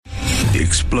the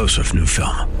explosive new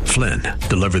film, Flynn,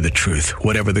 deliver the truth,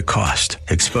 whatever the cost,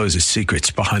 exposes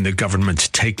secrets behind the government's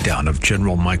takedown of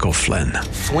General Michael Flynn.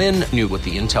 Flynn knew what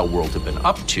the intel world had been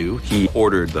up to. He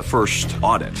ordered the first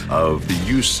audit of the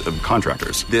use of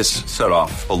contractors. This set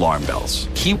off alarm bells.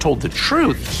 He told the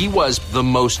truth. He was the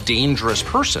most dangerous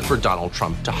person for Donald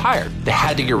Trump to hire. They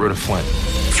had to get rid of Flynn.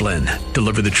 Flynn,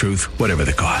 deliver the truth, whatever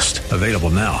the cost. Available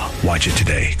now. Watch it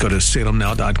today. Go to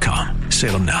salemnow.com.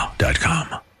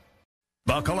 salemnow.com.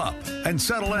 Buckle up and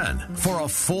settle in for a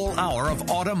full hour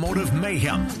of automotive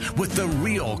mayhem with the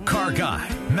real car guy,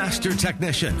 master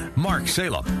technician, Mark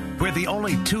Salem, where the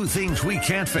only two things we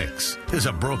can't fix is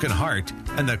a broken heart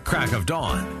and the crack of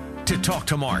dawn. To talk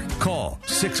to Mark, call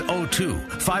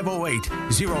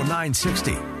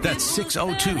 602-508-0960. That's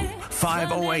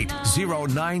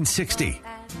 602-508-0960.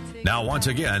 Now, once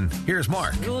again, here's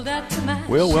Mark. Well,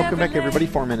 welcome back, everybody.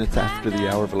 4 minutes after the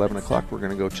hour of 11 o'clock. We're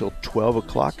going to go till 12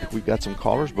 o'clock. We've got some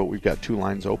callers, but we've got two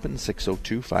lines open,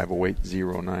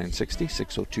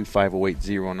 602-508-0960,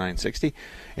 602-508-0960.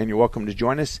 And you're welcome to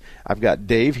join us. I've got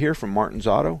Dave here from Martin's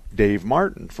Auto. Dave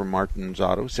Martin from Martin's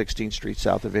Auto, 16th Street,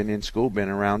 south of Indian School. Been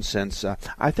around since,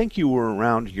 I think you were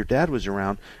around, your dad was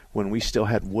around when we still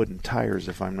had wooden tires,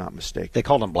 if I'm not mistaken. They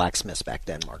called them blacksmiths back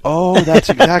then, Mark. Oh, that's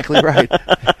exactly right.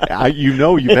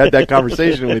 You've had that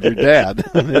conversation with your dad.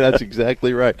 That's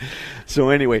exactly right. So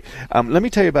anyway, let me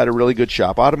tell you about a really good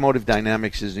shop. Automotive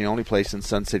Dynamics is the only place in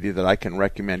Sun City that I can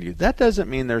recommend you. That doesn't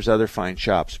mean there's other fine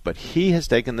shops, but he has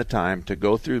taken the time to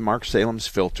go through Mark Salem's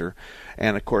filter,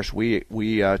 and of course we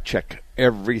check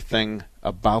everything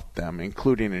about them,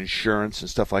 including insurance and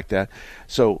stuff like that.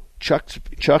 So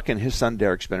Chuck and his son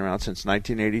Derek's been around since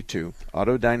 1982.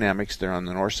 Auto Dynamics, they're on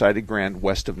the north side of Grand,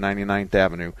 west of 99th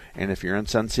Avenue. And if you're in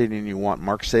Sun City and you want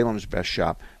Mark Salem's best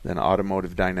shop, then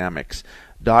Automotive Dynamics.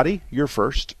 Dottie, you're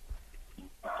first.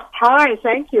 Hi,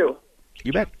 thank you.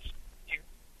 You bet.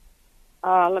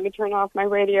 Let me turn off my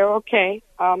radio. Okay.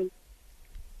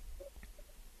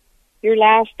 Your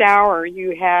last hour,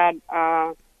 you had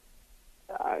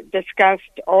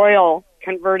discussed oil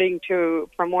converting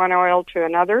from one oil to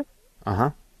another.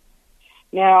 Uh-huh.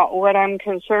 Now, what I'm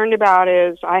concerned about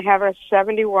is I have a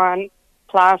 71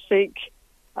 classic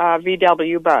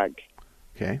VW Bug.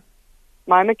 Okay.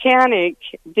 My mechanic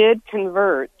did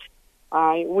convert.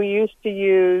 We used to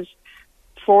use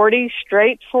 40,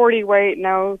 straight 40 weight,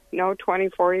 no 20,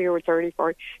 40 or 30,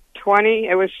 40. 20,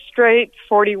 it was straight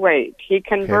 40 weight. He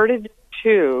converted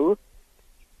to,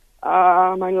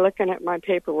 I'm looking at my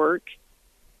paperwork,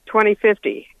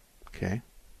 2050. Okay.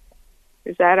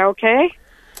 Is that okay?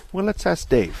 Well, let's ask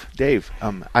Dave. Dave,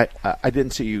 I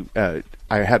didn't see you. I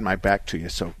had my back to you,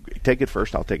 so take it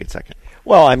first. I'll take it second.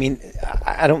 Well, I mean,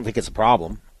 I don't think it's a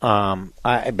problem.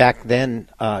 Back then,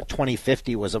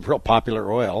 2050 was a real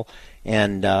popular oil,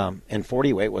 and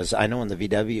 40 weight was. I know in the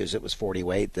VWs it was 40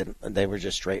 weight. That they were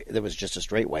just straight. There was just a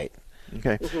straight weight.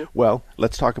 Okay. Mm-hmm. Well,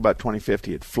 let's talk about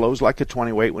 2050. It flows like a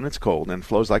 20 weight when it's cold, and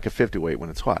flows like a 50 weight when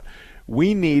it's hot.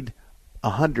 We need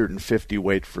 150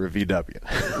 weight for a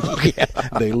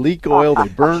VW. They leak oil, they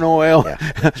burn oil,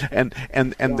 and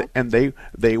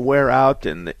they wear out,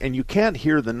 and you can't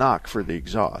hear the knock for the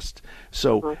exhaust.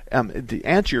 So to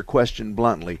answer your question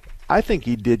bluntly, I think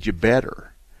he did you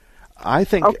better. I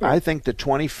think the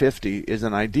 2050 is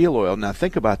an ideal oil. Now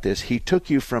think about this. He took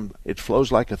you from it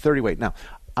flows like a 30 weight. Now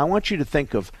I want you to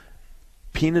think of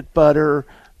peanut butter,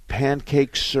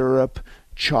 pancake syrup,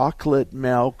 chocolate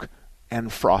milk,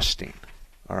 and frosting.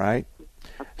 All right?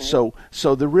 Okay. So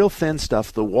the real thin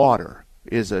stuff, the water,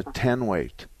 is a 10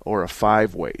 weight or a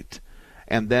 5 weight.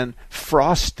 And then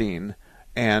frosting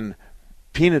and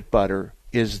peanut butter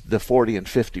is the 40 and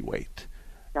 50 weight.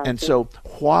 Gotcha. And so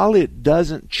while it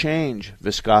doesn't change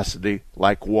viscosity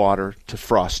like water to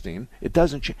frosting, it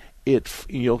doesn't change.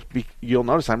 You'll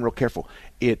notice I'm real careful.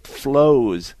 It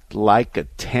flows like a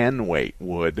 10 weight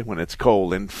would when it's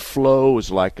cold and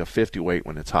flows like a 50 weight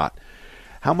when it's hot.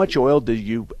 How much oil do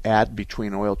you add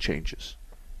between oil changes?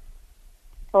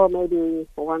 Oh, maybe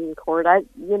 1 quart.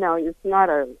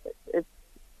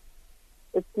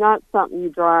 It's not something you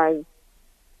drive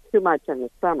too much in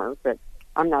the summer, but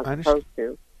I'm not supposed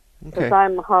to. Because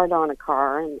I'm hard on a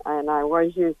car, and I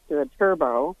was used to a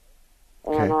turbo,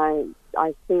 and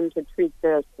I seem to treat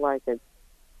this like it's,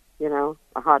 a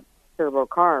hot turbo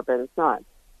car, but it's not.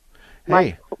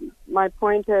 Hey. My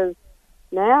point is,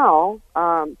 now,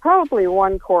 probably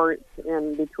 1 quart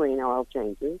in between oil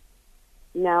changes.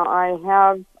 Now, I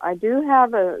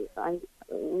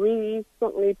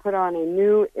recently put on a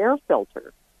new air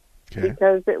filter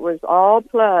because it was all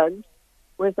plugged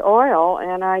with oil,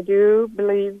 and I do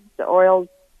believe the oil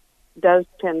does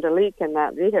tend to leak in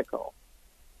that vehicle.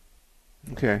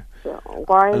 Okay. So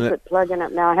why is it plugging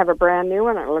up now? I have a brand new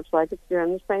one. It looks like it's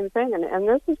doing the same thing. And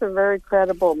this is a very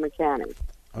credible mechanic.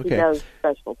 Okay. He does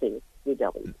specialty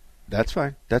VW. That's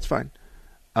fine. That's fine.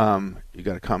 You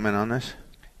got a comment on this?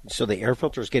 So the air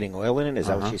filter is getting oil in it? Is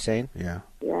that what she's saying? Yeah.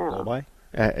 Yeah. Blow by?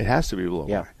 It has to be blow by.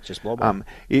 Yeah, just blow by.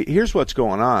 Here's what's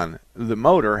going on. The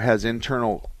motor has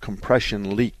internal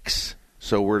compression leaks.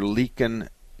 So we're leaking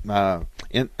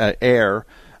air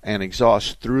and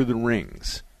exhaust through the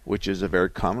rings, which is a very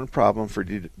common problem for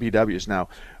VWs. Now,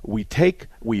 we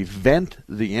vent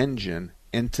the engine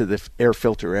into the air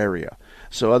filter area.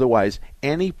 So otherwise,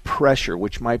 any pressure,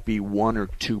 which might be 1 or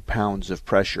 2 pounds of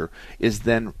pressure, is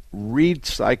then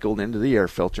recycled into the air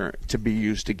filter to be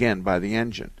used again by the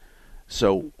engine.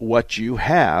 So what you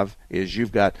have is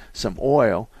you've got some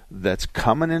oil that's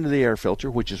coming into the air filter,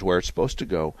 which is where it's supposed to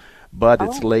go, but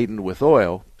it's laden with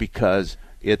oil because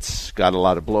it's got a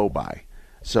lot of blow-by.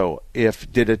 So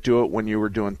did it do it when you were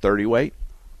doing 30 weight?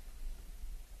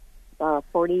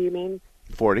 40, you mean?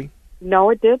 40? No,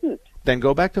 it didn't. Then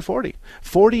go back to 40.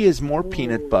 40 is more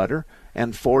peanut butter,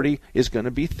 and 40 is going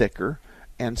to be thicker,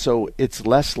 and so it's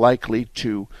less likely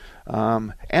to,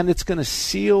 and it's going to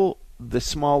seal the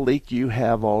small leak you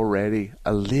have already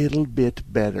a little bit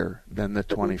better than the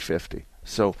 2050.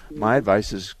 So my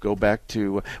advice is go back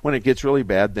to, when it gets really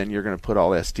bad, then you're going to put all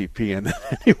STP in it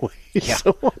anyway. Yeah.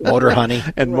 So, Motor Honey.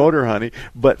 And Motor Honey.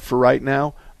 But for right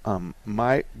now,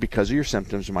 because of your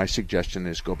symptoms, my suggestion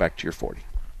is go back to your 40.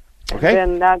 Okay?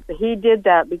 And he did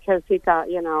that because he thought,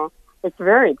 it's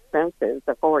very expensive,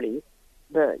 the 40.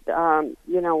 But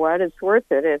you know what? It's worth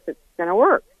it if it's going to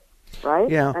work, right?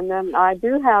 Yeah. And then I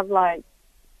do have like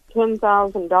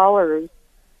 $10,000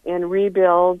 in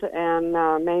rebuild and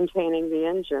maintaining the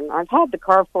engine. I've had the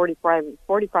car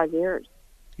 45 years.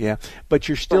 Yeah, but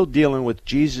you're still dealing with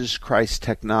Jesus Christ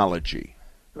technology,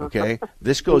 okay?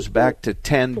 This goes back to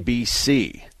 10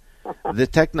 BC. The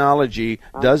technology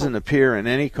doesn't appear in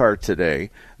any car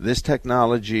today. This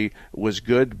technology was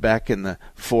good back in the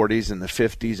 40s and the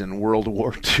 50s and World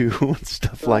War II and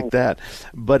stuff like that.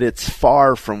 But it's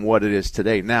far from what it is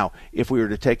today. Now, if we were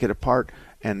to take it apart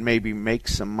and maybe make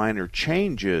some minor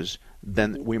changes,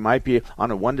 then we might be, on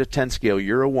a 1 to 10 scale,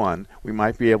 you're a 1, we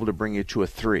might be able to bring you to a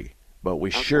 3. But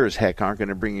we sure as heck aren't going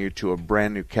to bring you to a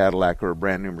brand new Cadillac or a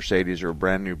brand new Mercedes or a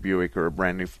brand new Buick or a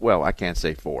brand new, well, I can't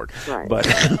say Ford. Right. But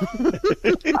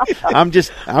I'm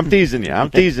teasing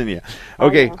you.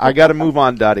 Okay, I got to move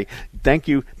on, Dottie. Thank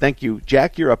you.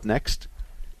 Jack, you're up next.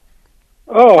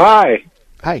 Oh, hi.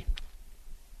 Hi.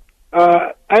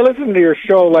 I listened to your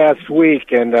show last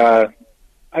week, and I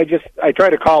tried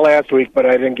to call last week, but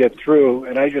I didn't get through,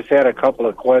 and I just had a couple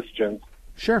of questions.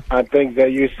 Sure. On things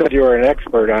that you said you were an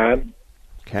expert on.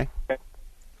 Okay.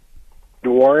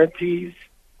 Warranties.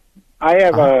 I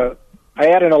had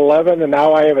an 11, and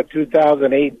now I have a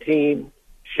 2018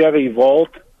 Chevy Volt,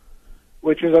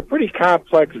 which is a pretty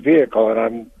complex vehicle,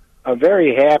 and I'm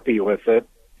very happy with it.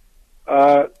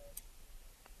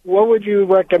 What would you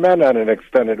recommend on an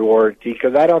extended warranty?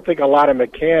 Because I don't think a lot of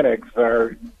mechanics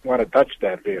want to touch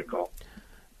that vehicle.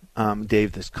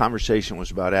 Dave, this conversation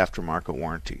was about aftermarket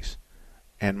warranties.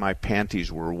 And my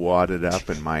panties were wadded up,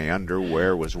 and my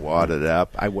underwear was wadded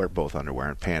up. I wear both underwear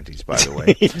and panties, by the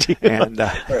way. And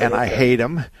I hate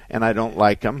them, and I don't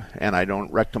like them, and I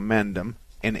don't recommend them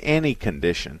in any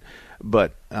condition.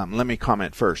 But let me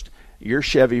comment first. Your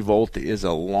Chevy Volt is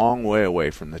a long way away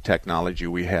from the technology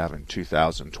we have in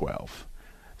 2012.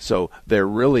 So there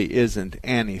really isn't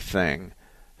anything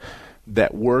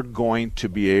that we're going to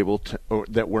be able to, or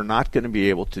that we're not going to be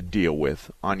able to deal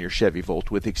with on your Chevy Volt,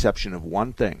 with the exception of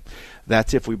one thing.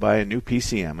 That's if we buy a new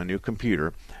PCM, a new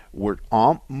computer.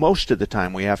 Most of the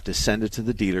time we have to send it to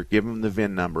the dealer, give them the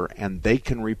VIN number, and they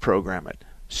can reprogram it.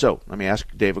 So let me ask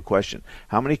Dave a question.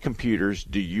 How many computers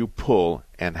do you pull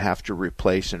and have to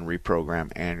replace and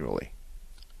reprogram annually?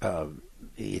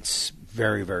 It's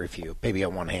very, very few. Maybe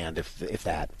on one hand, if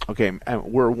that. Okay,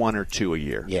 we're 1 or 2 a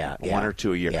year. Yeah. 1 or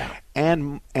 2 a year. Yeah.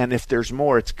 And if there's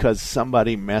more, it's because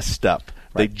somebody messed up.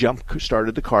 Right. They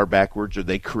started the car backwards, or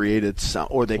they created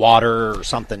water or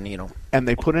something, And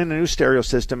they put in a new stereo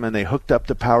system, and they hooked up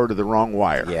the power to the wrong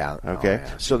wire. Yeah. Okay. Oh,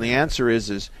 yeah. So the answer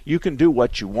is you can do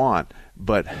what you want,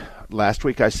 but last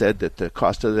week I said that the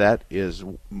cost of that is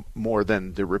more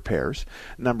than the repairs.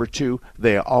 Number 2,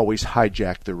 they always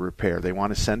hijack the repair. They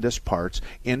want to send us parts,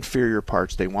 inferior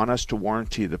parts. They want us to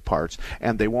warranty the parts,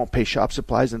 and they won't pay shop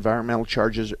supplies, environmental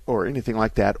charges, or anything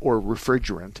like that, or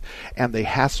refrigerant. And they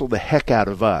hassle the heck out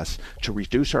of us to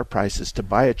reduce our prices, to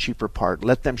buy a cheaper part,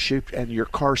 let them ship, and your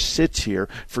car sits sits here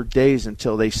for days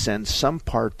until they send some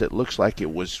part that looks like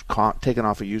it was taken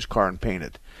off a used car and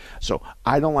painted. So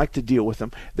I don't like to deal with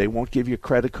them. They won't give you a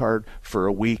credit card for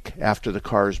a week after the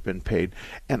car has been paid,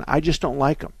 and I just don't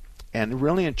like them. And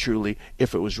really and truly,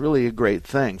 if it was really a great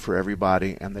thing for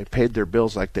everybody and they paid their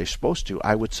bills like they're supposed to,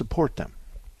 I would support them.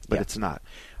 But it's not.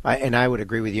 And I would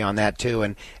agree with you on that too.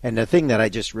 And the thing that I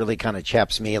just really kind of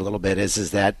chaps me a little bit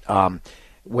is that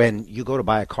when you go to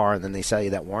buy a car and then they sell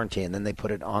you that warranty and then they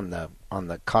put it on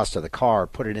the cost of the car,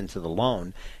 put it into the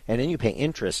loan, and then you pay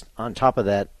interest on top of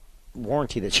that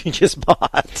warranty that you just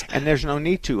bought. And there's no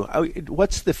need to.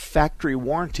 What's the factory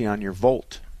warranty on your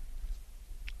Volt?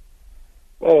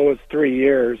 Well, it was 3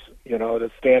 years,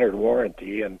 the standard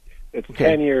warranty, and it's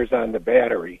 10 years on the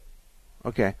battery.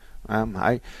 Okay.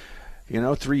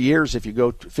 3 years, if you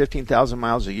go 15,000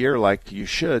 miles a year like you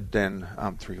should, then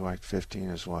 15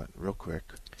 is what? Real quick.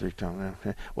 3 times,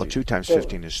 well, 2 times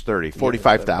 15 is 30.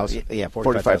 45,000. Yeah,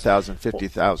 45,000,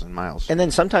 50,000 miles. And then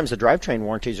sometimes the drivetrain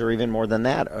warranties are even more than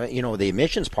that. The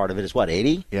emissions part of it is what,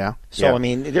 80? Yeah. So yeah. I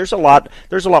mean, there's a lot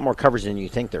more coverage than you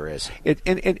think there is.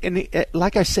 And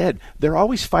like I said, they're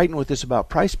always fighting with us about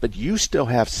price, but you still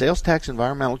have sales tax,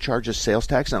 environmental charges, sales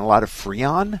tax, and a lot of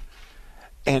Freon.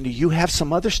 And you have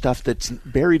some other stuff that's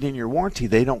buried in your warranty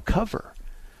they don't cover.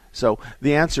 So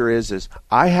the answer is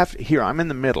I'm in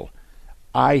the middle.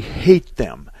 I hate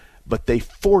them, but they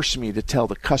force me to tell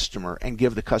the customer and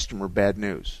give the customer bad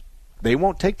news. They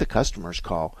won't take the customer's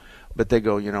call, but they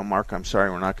go, Mark, I'm sorry,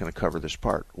 we're not going to cover this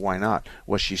part. Why not?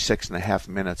 Well, she's 6.5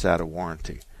 minutes out of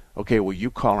warranty. Okay, well,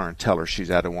 you call her and tell her she's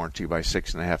out of warranty by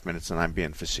 6.5 minutes, and I'm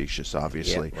being facetious,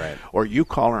 obviously. Yeah, right. Or you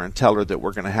call her and tell her that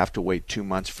we're going to have to wait 2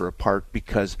 months for a part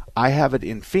because I have it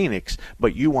in Phoenix,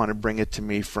 but you want to bring it to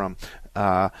me from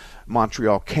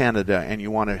Montreal, Canada, and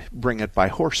you want to bring it by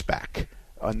horseback.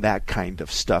 On that kind of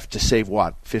stuff to save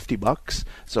what, $50?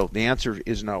 So the answer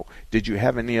is no. Did you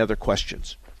have any other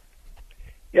questions?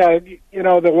 Yeah,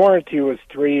 the warranty was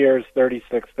 3 years,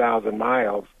 36,000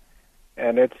 miles,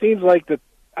 and it seems like that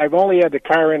I've only had the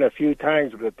car in a few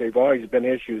times, but there've always been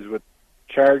issues with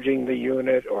charging the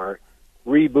unit or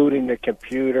rebooting the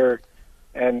computer,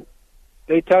 and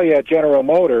they tell you at General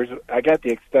Motors, I got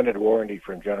the extended warranty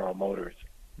from General Motors,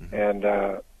 and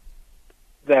that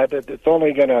it's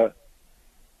only going to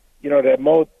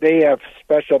they have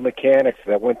special mechanics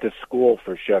that went to school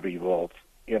for Chevy Volts,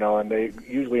 and they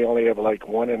usually only have like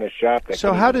one in the shop.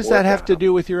 So how does that have to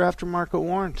do with your aftermarket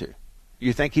warranty?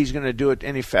 You think he's going to do it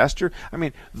any faster? I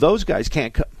mean, those guys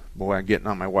can't come. Boy, I'm getting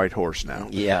on my white horse now.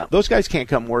 Yeah. Those guys can't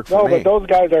come work for me. No, but those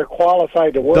guys are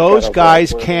qualified to work. Those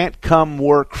guys can't come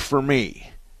work for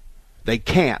me. They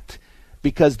can't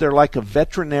because they're like a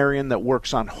veterinarian that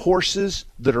works on horses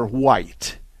that are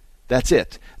white. That's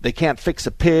it. They can't fix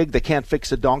a pig. They can't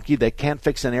fix a donkey. They can't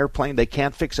fix an airplane. They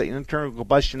can't fix an internal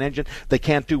combustion engine. They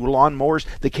can't do lawnmowers.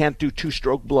 They can't do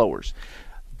two-stroke blowers.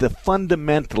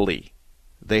 Fundamentally,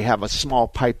 they have a small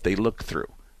pipe they look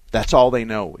through. That's all they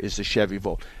know is the Chevy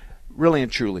Volt. Really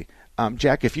and truly,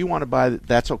 Jack, if you want to buy it,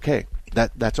 that's okay.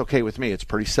 That's okay with me. It's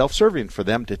pretty self-serving for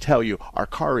them to tell you our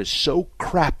car is so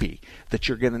crappy that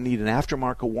you're going to need an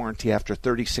aftermarket warranty after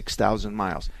 36,000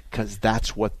 miles because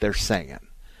that's what they're saying.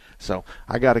 So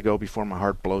I got to go before my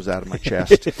heart blows out of my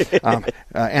chest.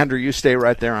 Andrew, you stay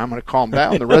right there. I'm going to calm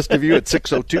down. The rest of you at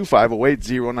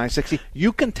 602-508-0960.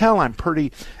 You can tell I'm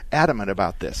pretty adamant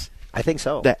about this. I think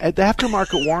so. The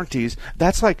aftermarket warranties,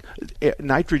 that's like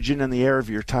nitrogen in the air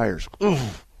of your tires. Ooh,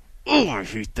 I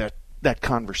hate that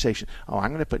conversation. Oh, I'm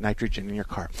going to put nitrogen in your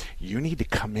car. You need to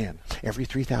come in every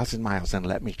 3,000 miles and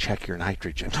let me check your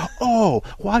nitrogen. Oh,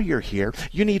 while you're here,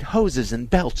 you need hoses and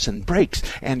belts and brakes,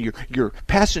 and your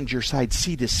passenger side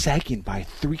seat is sagging by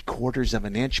 3/4 of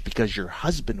an inch because your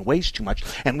husband weighs too much,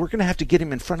 and we're going to have to get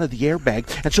him in front of the airbag,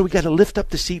 and so we got to lift up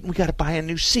the seat and we got to buy a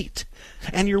new seat.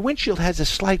 And your windshield has a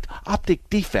slight optic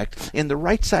defect in the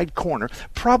right side corner,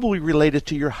 probably related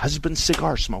to your husband's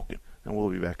cigar smoking. And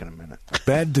we'll be back in a minute.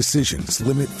 Bad decisions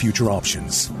limit future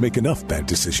options. Make enough bad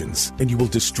decisions, and you will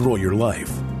destroy your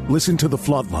life. Listen to The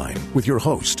Flatline with your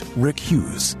host, Rick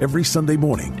Hughes, every Sunday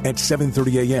morning at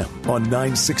 7:30 a.m. on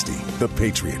 960 The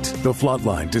Patriot. The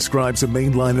Flatline describes a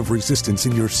main line of resistance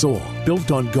in your soul, built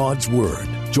on God's Word.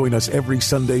 Join us every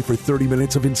Sunday for 30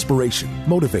 minutes of inspiration,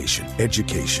 motivation,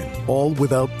 education, all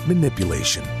without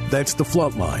manipulation. That's The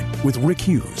Flatline with Rick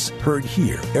Hughes, heard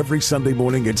here every Sunday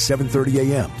morning at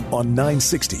 7:30 a.m. on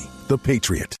 960 The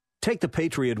Patriot. Take The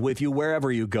Patriot with you wherever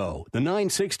you go. The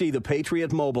 960 The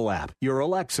Patriot mobile app, your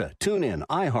Alexa, TuneIn,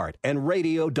 iHeart, and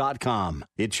radio.com.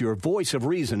 It's your voice of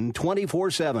reason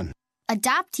 24/7.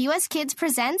 Adopt US Kids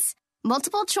presents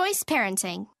Multiple Choice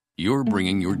Parenting. You're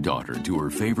bringing your daughter to her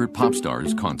favorite pop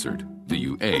star's concert. Do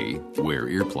you A, wear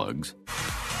earplugs?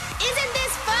 Isn't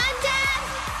this fun, Dad?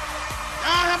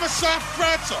 I'll have a soft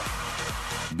pretzel.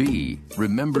 B,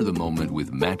 remember the moment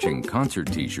with matching concert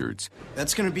t-shirts?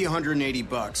 That's going to be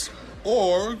 $180.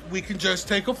 Or we can just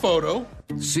take a photo.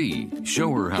 C,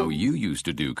 show her how you used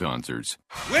to do concerts.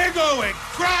 We're going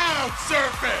crowd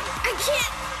surfing. I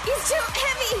can't. He's too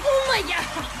heavy. Oh, my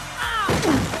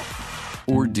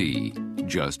God. Or D,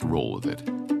 just roll with it.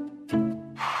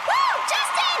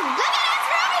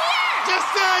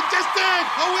 Justin!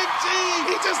 OMG!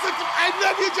 He just looked... I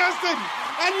love you, Justin!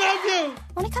 I love you!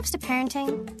 When it comes to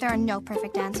parenting, there are no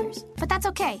perfect answers. But that's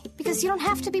okay, because you don't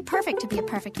have to be perfect to be a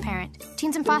perfect parent.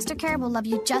 Teens in foster care will love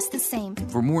you just the same.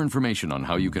 For more information on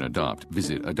how you can adopt,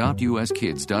 visit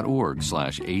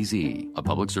adoptuskids.org/AZ. A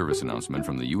public service announcement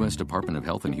from the U.S. Department of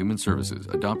Health and Human Services,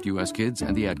 Adopt U.S. Kids,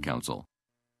 and the Ad Council.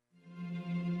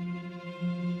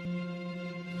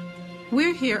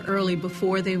 We're here early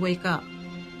before they wake up.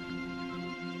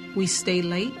 We stay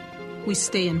late, we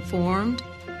stay informed,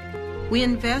 we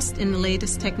invest in the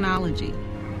latest technology.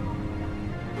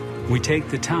 We take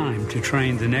the time to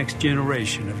train the next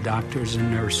generation of doctors and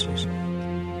nurses.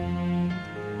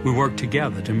 We work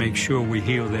together to make sure we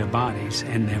heal their bodies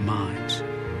and their minds.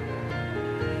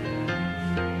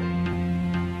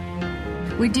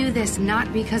 We do this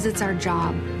not because it's our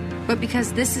job, but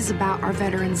because this is about our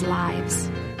veterans'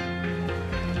 lives.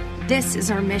 This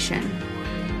is our mission.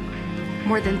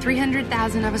 More than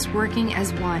 300,000 of us working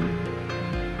as one,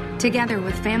 together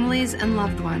with families and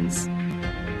loved ones.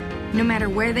 No matter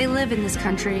where they live in this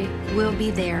country, we'll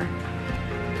be there.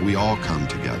 We all come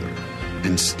together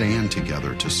and stand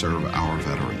together to serve our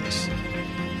veterans.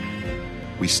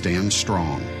 We stand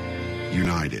strong,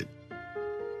 united.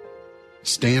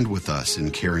 Stand with us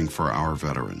in caring for our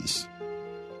veterans.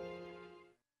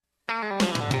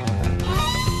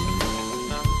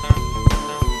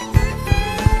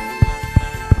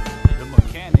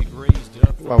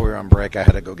 While we were on break, I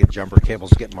had to go get jumper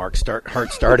cables to get Mark's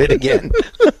heart started again.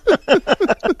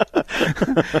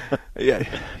 Yeah,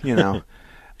 you know,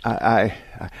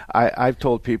 I've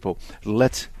told people,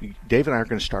 Dave and I are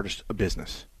going to start a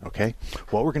business, okay?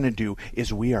 What we're going to do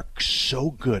is we are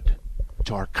so good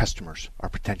to our customers, our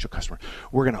potential customers.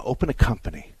 We're going to open a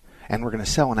company, and we're going to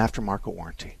sell an aftermarket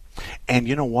warranty. And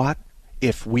you know what?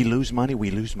 If we lose money,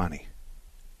 we lose money.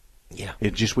 Yeah.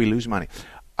 We lose money.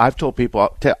 I've told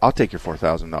people, I'll take your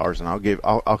 $4,000 and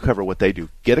I'll cover what they do.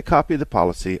 Get a copy of the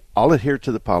policy. I'll adhere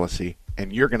to the policy,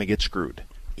 and you're going to get screwed.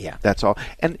 Yeah, that's all.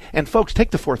 And folks, take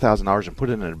the $4,000 and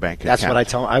put it in a bank account. That's what I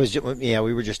tell.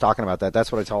 We were just talking about that.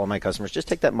 That's what I tell all my customers. Just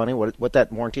take that money, what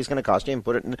that warranty is going to cost you, and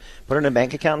put it in a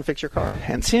bank account and fix your car.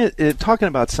 And see, talking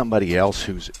about somebody else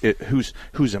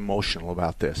who's emotional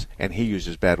about this, and he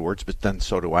uses bad words, but then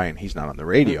so do I, and he's not on the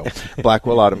radio.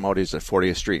 Blackwell Automotive is at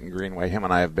 40th Street and Greenway. Him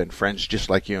and I have been friends, just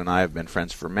like you and I have been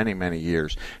friends for many, many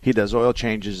years. He does oil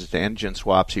changes, engine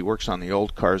swaps. He works on the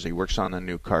old cars. He works on the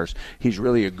new cars. He's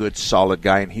really a good, solid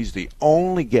guy, and he's the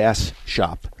only gas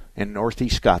shop in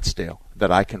Northeast Scottsdale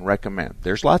that I can recommend.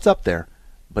 There's lots up there,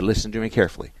 but listen to me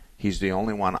carefully. He's the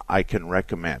only one I can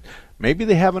recommend. Maybe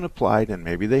they haven't applied, and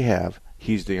maybe they have.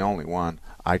 He's the only one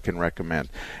I can recommend.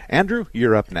 Andrew,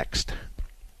 you're up next.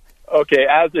 Okay,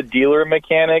 as a dealer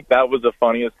mechanic, that was the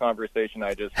funniest conversation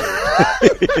I just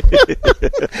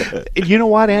heard. You know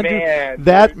what, Andrew? Man,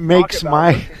 that makes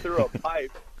my... through a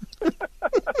pipe.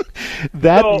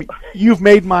 You've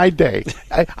made my day.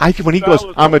 When he goes,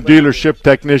 I'm a dealership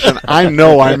technician, I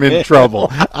know I'm in trouble.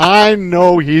 I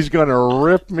know he's going to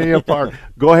rip me apart.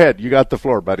 Go ahead. You got the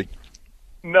floor, buddy.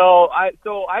 No,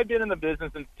 so I've been in the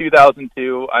business since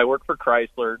 2002. I work for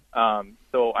Chrysler.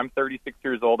 So I'm 36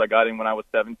 years old. I got in when I was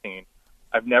 17.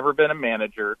 I've never been a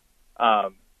manager.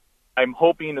 I'm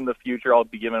hoping in the future I'll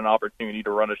be given an opportunity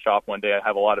to run a shop one day. I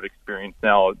have a lot of experience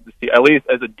now, at least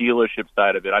as a dealership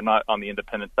side of it. I'm not on the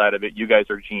independent side of it. You guys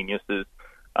are geniuses.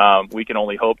 We can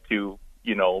only hope to,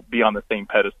 be on the same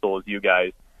pedestal as you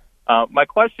guys. My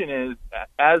question is,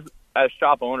 as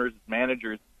shop owners,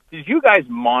 managers, did you guys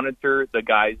monitor the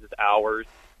guys' hours,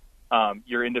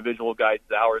 your individual guys'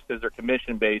 hours, because they're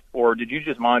commission-based, or did you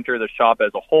just monitor the shop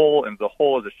as a whole, and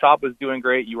as a shop was doing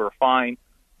great, you were fine,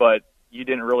 but you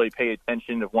didn't really pay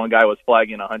attention if one guy was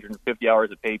flagging 150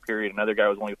 hours of pay period, another guy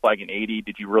was only flagging 80?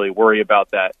 Did you really worry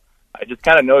about that? I just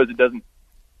kind of noticed it doesn't.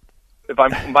 If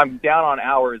I'm down on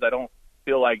hours, I don't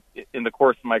feel like in the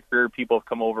course of my career people have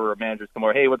come over or managers come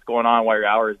over, hey, what's going on? Why are your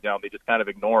hours down? They just kind of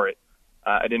ignore it.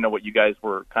 I didn't know what you guys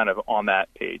were kind of on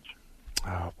that page.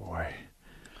 Oh boy.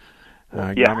 You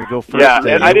want me to go first? Yeah,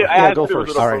 and I go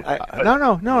first. All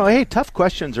right. No. Hey, tough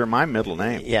questions are my middle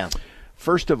name. Yeah.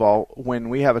 First of all, when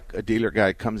we have a dealer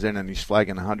guy comes in and he's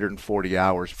flagging 140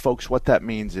 hours, folks, what that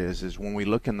means is when we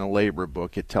look in the labor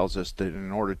book, it tells us that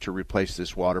in order to replace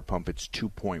this water pump, it's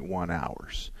 2.1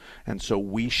 hours. And so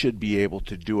we should be able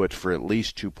to do it for at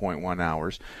least 2.1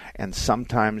 hours. And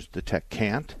sometimes the tech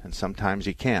can't, and sometimes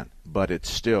he can't. But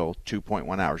it's still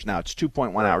 2.1 hours. Now, it's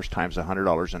 2.1 hours times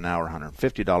 $100 an hour,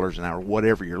 $150 an hour,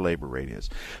 whatever your labor rate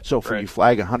is. So for you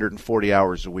flag 140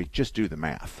 hours a week, just do the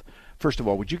math. First of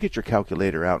all, would you get your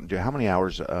calculator out and do how many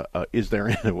hours is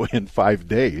there in 5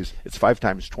 days? It's 5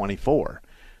 times 24,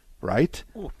 right?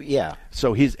 Yeah.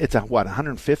 So it's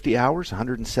 150 hours,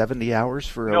 170 hours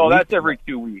for a week? No, that's every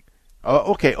 2 weeks.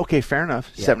 Oh, okay, fair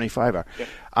enough. Yeah. 75 hours.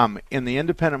 Yeah. In the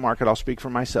independent market, I'll speak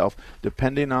for myself.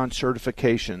 Depending on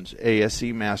certifications,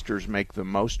 ASE masters make the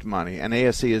most money, and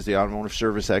ASE is the Automotive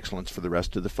Service Excellence for the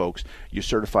rest of the folks. You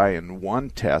certify in one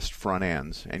test, front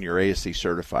ends, and you're ASE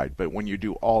certified. But when you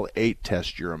do all 8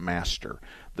 tests, you're a master.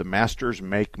 The masters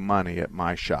make money at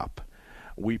my shop.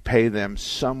 We pay them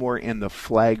somewhere in the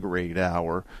flag rate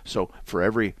hour. So for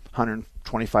every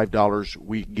 $125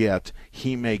 we get,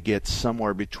 he may get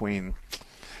somewhere between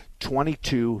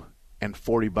 $22 and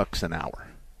 $40 an hour.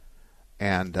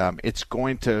 And it's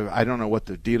going to, I don't know what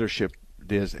the dealership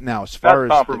is now as far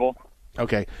That's comparable.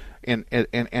 Okay, and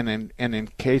in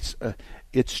case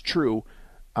it's true,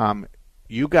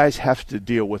 you guys have to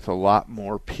deal with a lot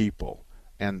more people.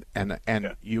 And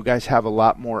you guys have a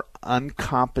lot more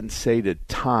uncompensated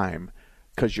time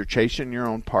because you're chasing your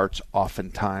own parts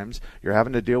oftentimes. You're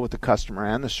having to deal with the customer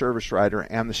and the service writer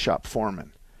and the shop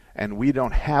foreman. And we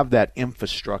don't have that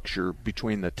infrastructure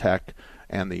between the tech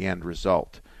and the end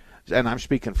result. And I'm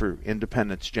speaking for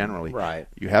independents generally. Right.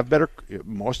 You have better,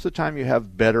 most of the time you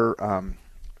have better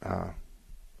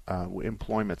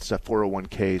employment stuff,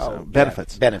 401ks,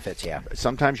 benefits. Yeah, benefits, yeah.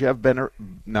 Sometimes you have better,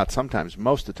 not sometimes,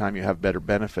 most of the time you have better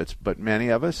benefits, but many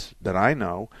of us that I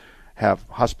know have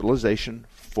hospitalization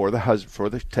for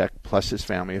the tech plus his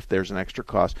family if there's an extra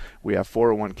cost. We have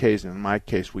 401ks, and in my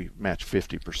case we match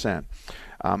 50%.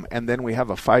 And then we have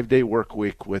a 5-day work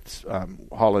week with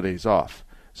holidays off.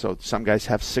 So some guys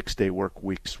have 6-day work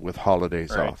weeks with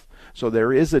holidays off. So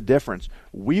there is a difference.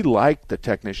 We like the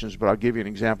technicians, but I'll give you an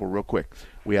example real quick.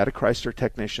 We had a Chrysler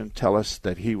technician tell us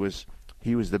that he was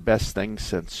the best thing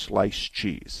since sliced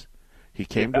cheese. He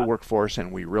came to work for us,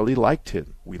 and we really liked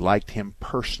him. We liked him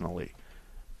personally.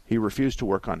 He refused to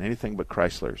work on anything but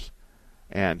Chryslers,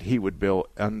 and he would bill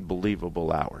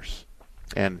unbelievable hours,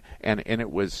 and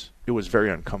it was very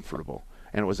uncomfortable.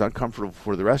 And it was uncomfortable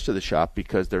for the rest of the shop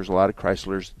because there's a lot of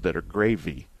Chryslers that are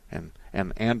gravy, and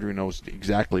Andrew knows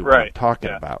exactly what I'm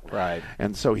talking about. Right.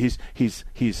 And so he's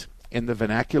in the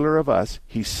vernacular of us,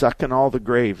 he's sucking all the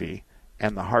gravy,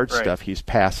 and the hard stuff he's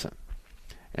passing.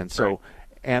 And so,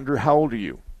 Andrew, how old are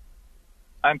you?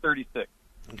 I'm 36.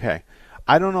 Okay.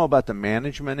 I don't know about the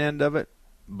management end of it,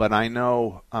 but I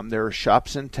know there are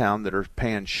shops in town that are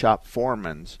paying shop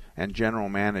foremans and general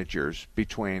managers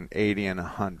between $80 and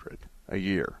 $100 a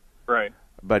year. Right.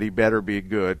 But he better be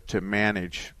good to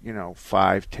manage,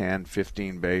 5, 10,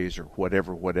 15 bays or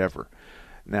whatever.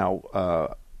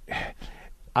 Now,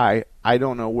 I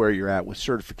don't know where you're at with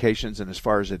certifications and as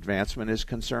far as advancement is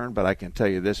concerned, but I can tell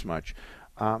you this much.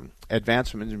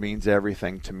 Advancement means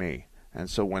everything to me. And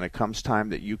so when it comes time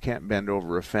that you can't bend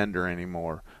over a fender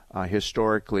anymore,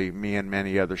 historically, me and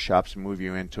many other shops move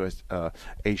you into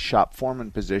a shop foreman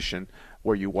position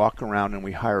where you walk around and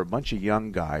we hire a bunch of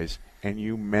young guys and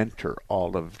you mentor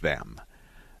all of them.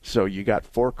 So you got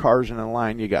 4 cars in a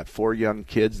line, you got 4 young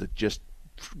kids that just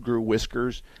grew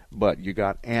whiskers, but you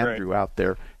got Andrew out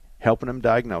there helping them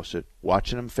diagnose it,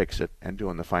 watching them fix it, and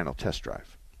doing the final test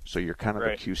drive. So you're kind of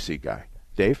a QC guy.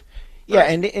 Dave? Yeah,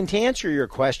 and to answer your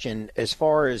question, as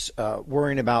far as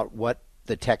worrying about what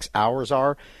the tech's hours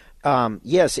are,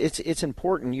 yes, it's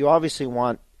important. You obviously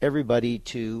want everybody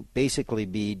to basically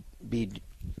be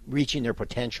reaching their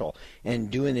potential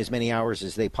and doing as many hours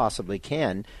as they possibly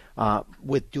can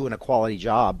with doing a quality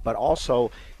job. But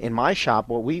also in my shop,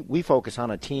 we focus on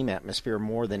a team atmosphere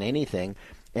more than anything.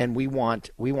 And we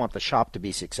want the shop to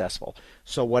be successful.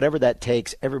 So whatever that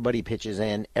takes, everybody pitches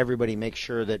in. Everybody makes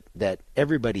sure that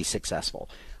everybody's successful.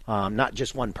 Not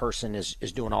just one person is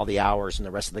doing all the hours and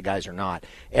the rest of the guys are not.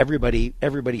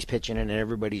 Everybody's pitching in and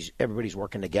everybody's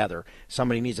working together.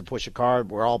 Somebody needs to push a car,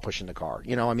 we're all pushing the car.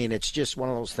 It's just one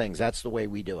of those things. That's the way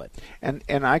we do it.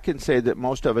 And I can say that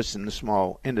most of us in the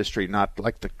small industry, not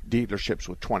like the dealerships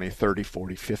with 20, 30,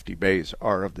 40, 50 bays,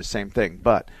 are of the same thing.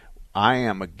 But I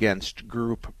am against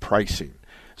group pricing.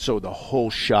 So the whole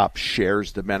shop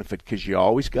shares the benefit because you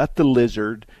always got the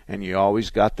lizard and you always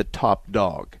got the top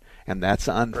dog. And that's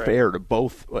unfair to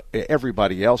both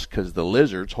everybody else, because the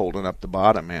lizard's holding up the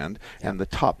bottom end, and the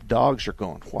top dogs are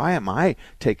going, why am I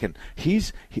taking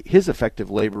his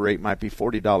effective labor rate might be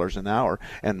 $40 an hour,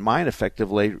 and mine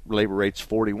effective labor rate's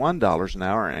 $41 an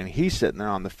hour, and he's sitting there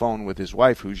on the phone with his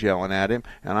wife who's yelling at him,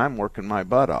 and I'm working my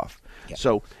butt off. Yeah.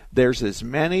 So there's as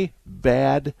many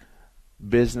bad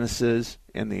businesses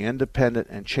in the independent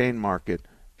and chain market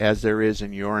as there is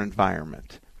in your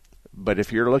environment. But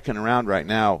if you're looking around right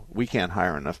now, we can't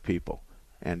hire enough people.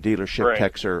 And dealership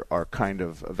techs are kind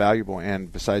of valuable.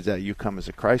 And besides that, you come as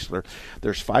a Chrysler.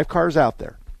 There's 5 cars out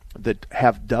there that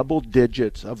have double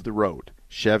digits of the road: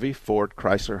 Chevy, Ford,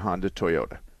 Chrysler, Honda,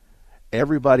 Toyota.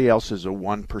 Everybody else is a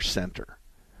 1%er.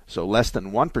 So less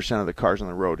than 1% of the cars on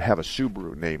the road have a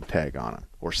Subaru name tag on them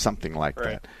or something like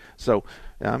that. So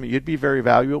you'd be very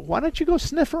valuable. Why don't you go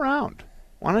sniff around?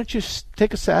 Why don't you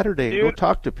take a Saturday and go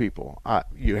talk to people?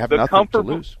 You have nothing to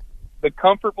lose. The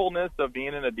comfortableness of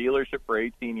being in a dealership for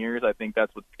 18 years, I think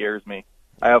that's what scares me.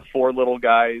 I have 4 little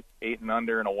guys, 8 and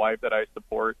under, and a wife that I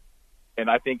support. And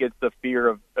I think it's the fear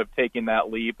of taking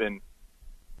that leap and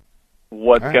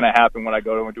what's going to happen when I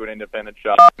go into an independent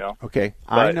shop. You know? Okay.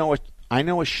 But I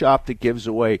know a shop that gives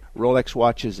away Rolex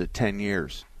watches at 10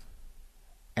 years,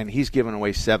 and he's given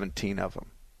away 17 of them.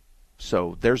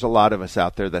 So there's a lot of us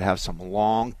out there that have some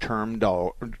long-term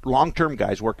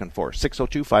guys working for us.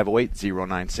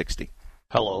 602-508-0960.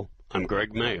 Hello, I'm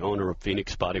Greg May, owner of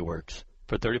Phoenix Body Works.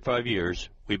 For 35 years,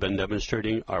 we've been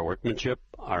demonstrating our workmanship,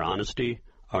 our honesty,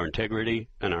 our integrity,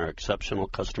 and our exceptional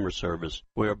customer service.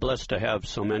 We are blessed to have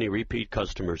so many repeat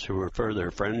customers who refer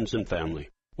their friends and family.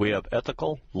 We have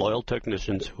ethical, loyal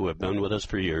technicians who have been with us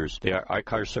for years. They are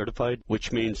ICAR certified,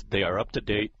 which means they are up to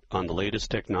date on the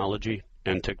latest technology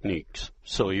and techniques,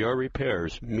 so your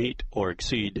repairs meet or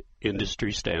exceed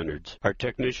industry standards. Our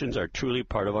technicians are truly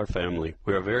part of our family.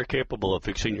 We are very capable of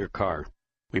fixing your car.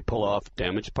 We pull off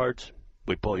damaged parts,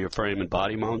 we pull your frame and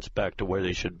body mounts back to where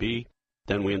they should be,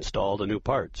 then we install the new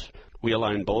parts. We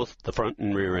align both the front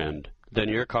and rear end. Then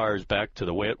your car is back to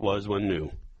the way it was when new.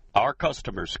 Our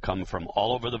customers come from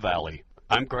all over the valley.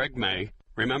 I'm Greg May.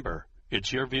 Remember,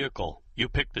 it's your vehicle. You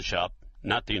pick the shop,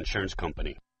 not the insurance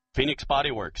company. Phoenix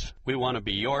Body Works. We want to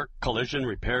be your collision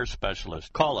repair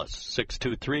specialist. Call us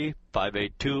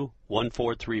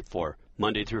 623-582-1434.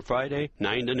 Monday through Friday,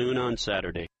 9 to noon on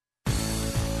Saturday.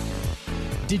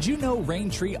 Did you know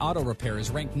Raintree Auto Repair is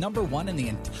ranked #1 in the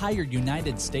entire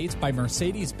United States by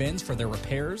Mercedes-Benz for their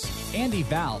repairs? Andy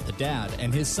Val, the dad,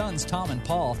 and his sons Tom and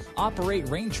Paul operate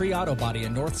Raintree Auto Body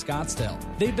in North Scottsdale.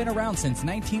 They've been around since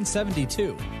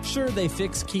 1972. Sure, they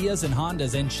fix Kias and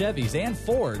Hondas and Chevys and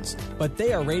Fords, but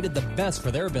they are rated the best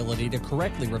for their ability to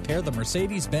correctly repair the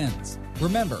Mercedes-Benz.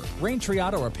 Remember, Raintree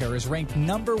Auto Repair is ranked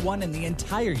 #1 in the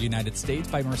entire United States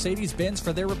by Mercedes-Benz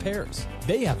for their repairs.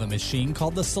 They have a machine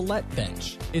called the Select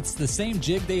Bench. It's the same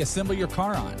jig they assemble your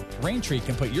car on. Raintree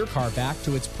can put your car back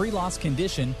to its pre-loss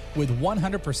condition with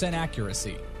 100%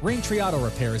 accuracy. Raintree Auto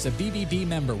Repair is a BBB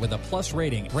member with a plus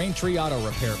rating. Raintree Auto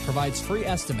Repair provides free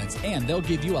estimates, and they'll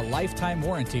give you a lifetime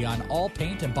warranty on all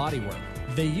paint and bodywork.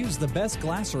 They use the best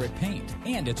Glasserit paint,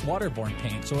 and it's waterborne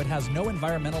paint, so it has no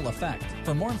environmental effect.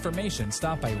 For more information,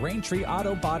 stop by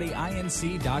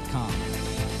RaintreeAutoBodyInc.com.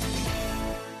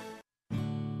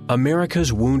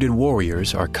 America's wounded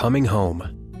warriors are coming home.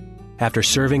 After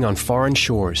serving on foreign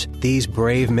shores, these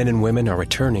brave men and women are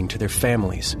returning to their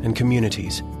families and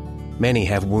communities. Many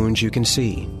have wounds you can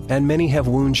see, and many have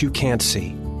wounds you can't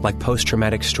see, like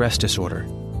post-traumatic stress disorder.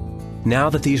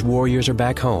 Now that these warriors are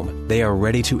back home, they are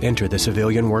ready to enter the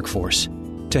civilian workforce.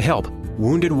 To help,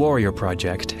 Wounded Warrior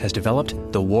Project has developed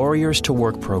the Warriors to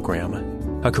Work program,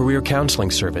 a career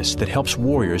counseling service that helps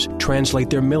warriors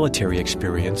translate their military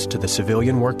experience to the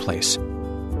civilian workplace.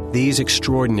 These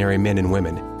extraordinary men and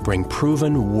women bring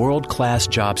proven world-class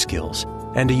job skills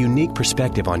and a unique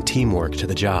perspective on teamwork to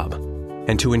the job.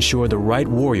 And to ensure the right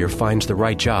warrior finds the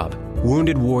right job,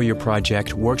 Wounded Warrior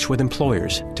Project works with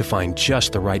employers to find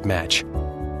just the right match.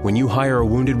 When you hire a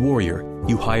wounded warrior,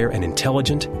 you hire an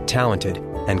intelligent, talented,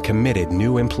 and committed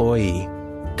new employee.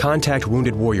 Contact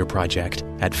Wounded Warrior Project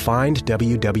at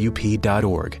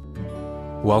findwwp.org.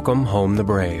 Welcome home the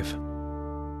brave.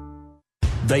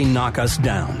 They knock us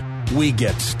down. We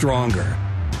get stronger.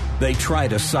 They try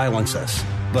to silence us,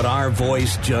 but our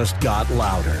voice just got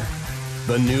louder.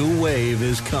 The new wave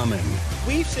is coming.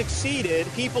 we've succeeded,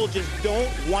 people just don't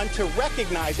want to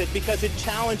recognize it because it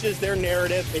challenges their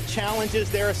narrative, it challenges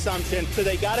their assumption, so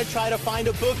they got to try to find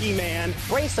a boogeyman.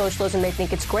 Embrace socialism, they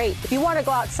think it's great. If you want to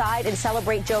go outside and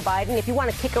celebrate Joe Biden, if you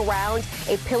want to kick around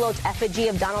a pillowed effigy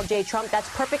of Donald J. Trump, that's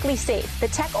perfectly safe. The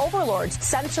tech overlords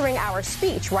censoring our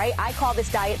speech, right? I call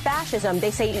this diet fascism.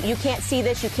 They say you can't see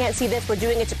this, you can't see this, we're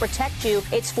doing it to protect you,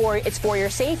 it's for your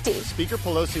safety. Speaker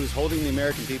Pelosi was holding the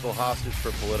American people hostage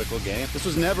for political gain. This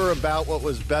was never about what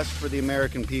was best for the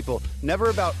American people, never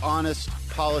about honest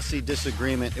policy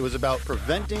disagreement. It was about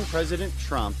preventing President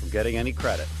Trump from getting any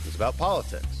credit. It was about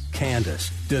politics. Candace,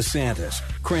 DeSantis,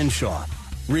 Crenshaw.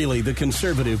 Really, the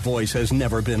conservative voice has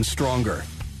never been stronger.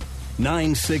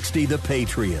 960 The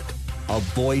Patriot, a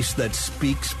voice that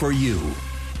speaks for you.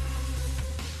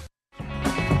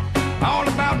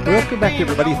 Welcome back,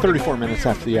 everybody. 34 minutes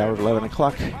after the hour of 11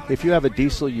 o'clock. If you have a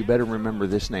diesel, you better remember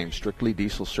this name, Strictly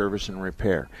Diesel Service and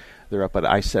Repair. They're up at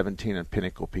I-17 and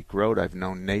Pinnacle Peak Road. I've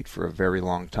known Nate for a very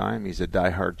long time. He's a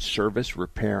diehard service,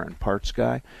 repair, and parts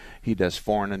guy. He does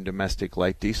foreign and domestic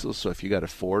light diesels, so if you got a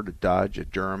Ford, a Dodge, a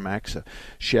Duramax, a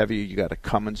Chevy, you got a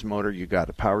Cummins motor, you got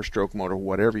a Power Stroke motor,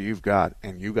 whatever you've got,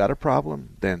 and you got a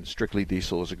problem, then Strictly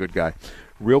Diesel is a good guy.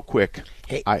 Real quick,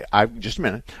 hey. I just a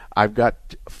minute. I've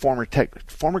got former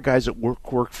guys that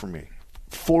worked for me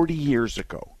 40 years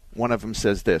ago. One of them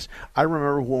says this: I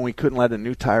remember when we couldn't let a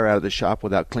new tire out of the shop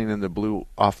without cleaning the blue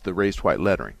off the raised white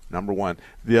lettering. Number one.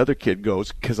 The other kid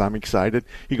goes, because I'm excited,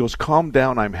 he goes, calm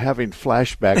down, I'm having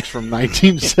flashbacks from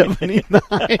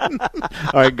 1979.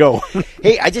 All right, go.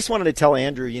 Hey, I just wanted to tell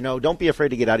Andrew, don't be afraid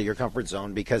to get out of your comfort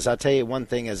zone, because I'll tell you one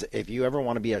thing is, if you ever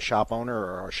want to be a shop owner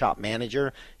or a shop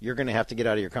manager, you're going to have to get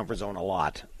out of your comfort zone a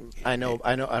lot. I don't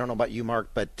know about you, Mark,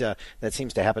 but that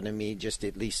seems to happen to me just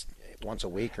at least once a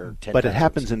week or 10 But times. It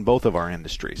happens in both of our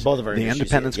industries. Both of our industries. The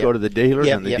independents go to the dealers,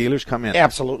 and the dealers come in.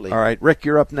 Absolutely. All right, Rick,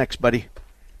 you're up next, buddy.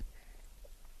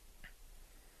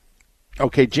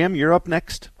 Okay, Jim, you're up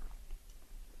next.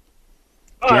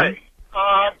 Hi.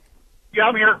 Yeah,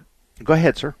 I'm here. Go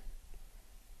ahead, sir.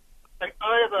 I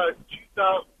have a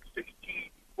 2016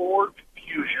 Ford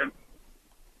Fusion.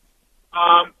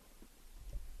 And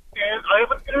I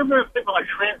have an intermittent thing with my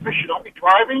transmission. I'll be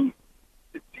driving.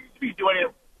 It seems to be doing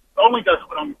it, only does it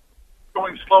when I'm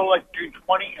going slow, like between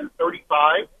 20 and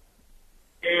 35.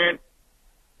 And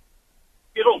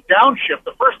it'll downshift.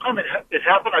 The first time it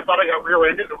happened, I thought I got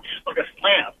rear-ended. It was just like a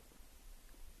slam.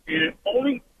 And it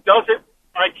only does it.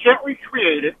 I can't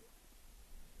recreate it.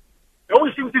 It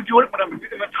always seems to do it when I'm in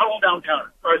the tunnel downtown.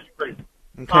 It drives me crazy.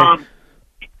 Okay.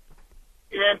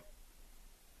 And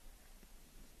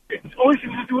it always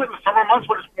seems to do it in the summer months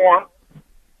when it's warm.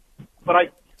 But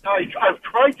I've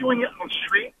tried doing it on the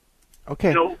street.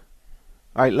 Okay. All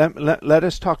right, let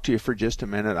us talk to you for just a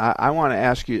minute. I want to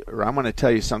ask you, or I'm going to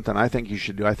tell you something I think you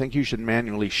should do. I think you should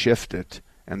manually shift it,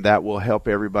 and that will help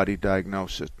everybody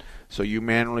diagnose it. So you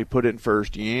manually put it in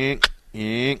first, yink,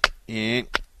 yink,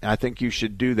 yink. I think you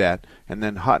should do that, and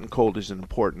then hot and cold is an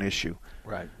important issue.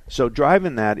 Right. So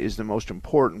driving that is the most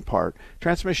important part.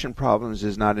 Transmission problems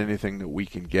is not anything that we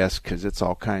can guess because it's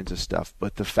all kinds of stuff.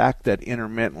 But the fact that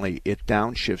intermittently it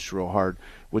downshifts real hard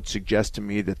would suggest to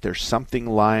me that there's something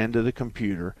lying to the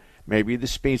computer. Maybe the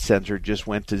speed sensor just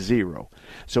went to 0.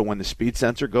 So when the speed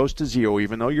sensor goes to 0,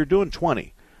 even though you're doing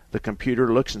 20, the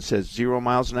computer looks and says 0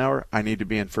 miles an hour, I need to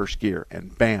be in first gear.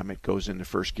 And bam, it goes into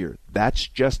first gear. That's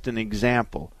just an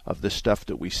example of the stuff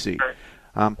that we see.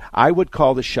 I would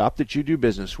call the shop that you do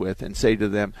business with and say to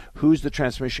them, who's the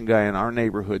transmission guy in our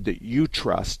neighborhood that you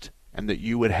trust and that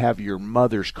you would have your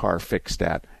mother's car fixed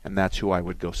at, and that's who I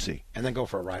would go see. And then go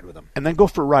for a ride with them. And then go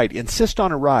for a ride. Insist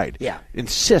on a ride. Yeah.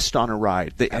 Insist on a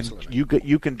ride. Absolutely. And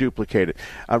you can duplicate it.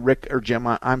 Rick or Jim,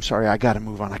 I'm sorry, I got to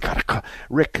move on. I got to call.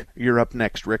 Rick, you're up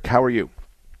next. Rick, how are you?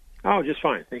 Oh, just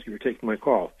fine. Thank you for taking my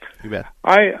call. You bet.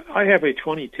 I have a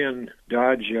 2010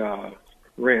 Dodge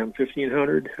Ram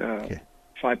 1500,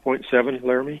 5.7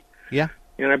 Laramie. Yeah.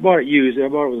 And I bought it used. I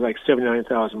bought it with like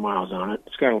 79,000 miles on it.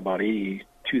 It's got about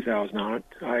 82,000 on it.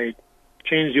 I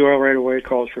changed the oil right away. It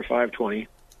calls for 520.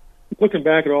 Looking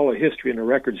back at all the history and the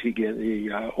records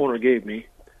the owner gave me,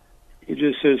 it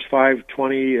just says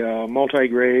 520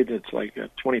 multi-grade. It's like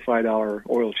a $25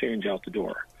 oil change out the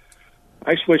door.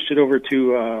 I switched it over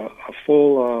to a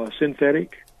full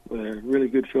synthetic with a really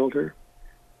good filter.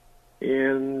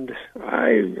 And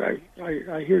I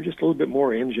hear just a little bit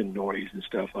more engine noise and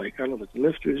stuff. Like, I don't know if the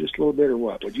lifter is just a little bit or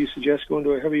what. Would you suggest going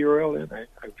to a heavier oil then?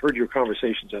 I've heard your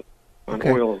conversations on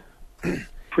oil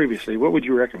previously. What would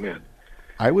you recommend?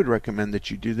 I would recommend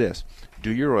that you do this.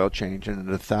 Do your oil change, and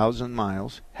at 1,000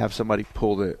 miles, have somebody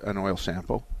pull an oil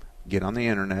sample. get on the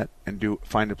internet and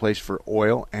find a place for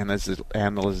oil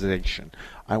analyzation.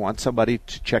 I want somebody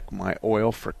to check my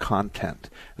oil for content.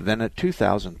 Then at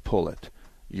 2,000, pull it.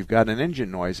 You've got an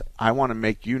engine noise. I want to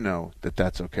make you know that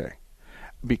that's okay,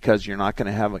 because you're not going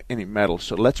to have any metal.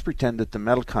 So let's pretend that the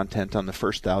metal content on the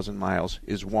first 1,000 miles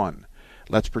is 1.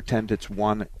 Let's pretend it's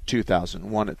 1 at 2,000,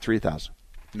 1 at 3,000.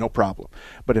 No problem.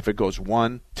 But if it goes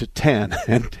 1 to 10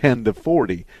 and 10 to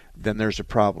 40, then there's a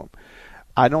problem.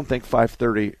 I don't think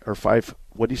 530 or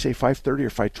 530 or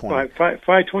 520?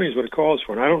 520 is what it calls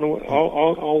for. And I don't know,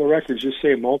 all the records just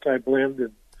say multi-blend,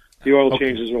 and the oil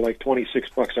changes are like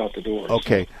 $26 out the door.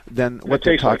 Okay, so. Then what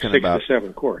they're talking like 6 about, to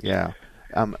 7 quarts. Yeah.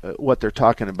 What they're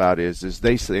talking about is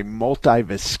they say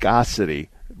multi-viscosity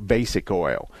basic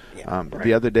oil. Right.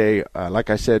 The other day, like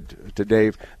I said to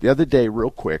Dave,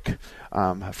 real quick,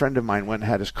 a friend of mine went and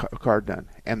had his car done,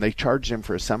 and they charged him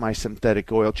for a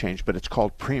semi-synthetic oil change, but it's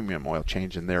called premium oil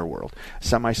change in their world,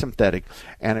 semi-synthetic,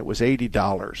 and it was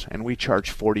 $80, and we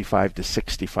charged $45 to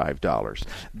 $65.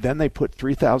 Then they put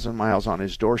 3,000 miles on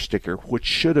his door sticker, which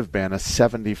should have been a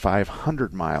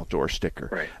 7,500-mile door sticker.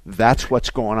 Right. That's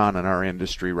what's going on in our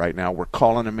industry right now. We're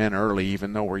calling them in early,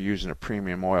 even though we're using a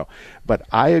premium oil. But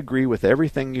I agree with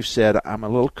everything you said. I'm a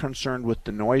little concerned with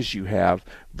the noise you have,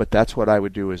 but that's what I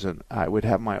would do. I would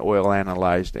have my oil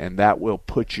analyzed, and that will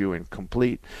put you in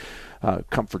complete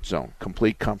comfort zone.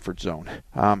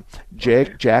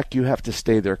 Jack, you have to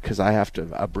stay there because I have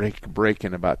to break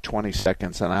in about 20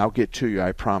 seconds, and I'll get to you,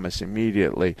 I promise,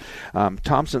 immediately.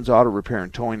 Thompson's Auto Repair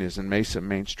and Towing is in Mesa,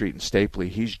 Main Street, and Stapley.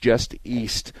 He's just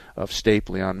east of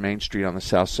Stapley on Main Street on the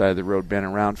south side of the road. Been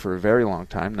around for a very long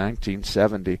time,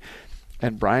 1970.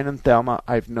 And Brian and Thelma,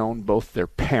 I've known both their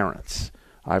parents.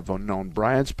 I've known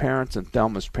Brian's parents and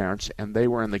Thelma's parents, and they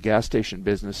were in the gas station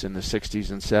business in the 60s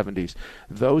and 70s.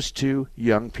 Those two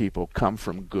young people come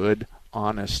from good,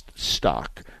 honest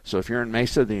stock. So if you're in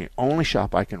Mesa, the only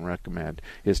shop I can recommend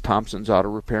is Thompson's Auto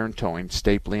Repair and Towing,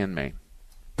 Stapley and Maine.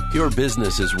 Your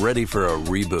business is ready for a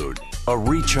reboot, a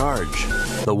recharge.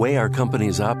 The way our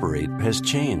companies operate has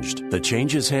changed. The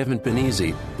changes haven't been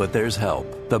easy, but there's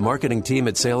help. The marketing team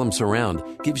at Salem Surround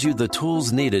gives you the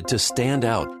tools needed to stand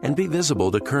out and be visible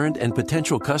to current and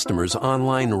potential customers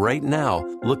online right now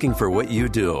looking for what you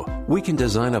do. We can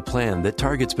design a plan that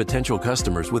targets potential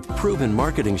customers with proven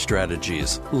marketing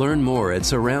strategies. Learn more at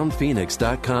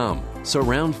surroundphoenix.com.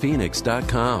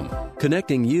 Surroundphoenix.com.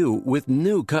 Connecting you with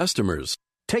new customers.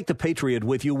 Take the Patriot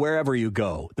with you wherever you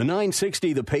go. The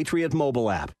 960 The Patriot mobile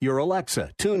app, your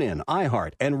Alexa, TuneIn,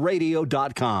 iHeart, and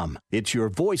Radio.com. It's your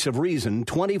voice of reason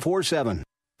 24/7.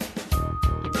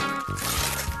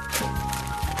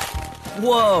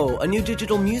 Whoa, a new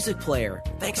digital music player.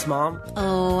 Thanks, Mom.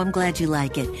 Oh, I'm glad you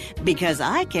like it, because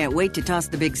I can't wait to toss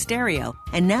the big stereo.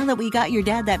 And now that we got your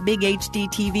dad that big HD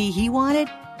TV he wanted,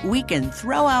 we can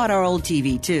throw out our old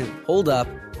TV, too. Hold up.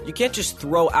 You can't just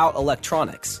throw out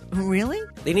electronics. Really?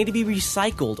 They need to be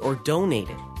recycled or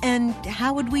donated. And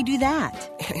how would we do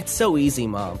that? It's so easy,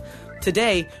 Mom.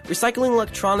 Today, recycling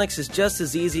electronics is just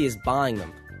as easy as buying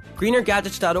them.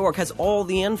 GreenerGadgets.org has all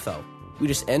the info. We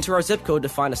just enter our zip code to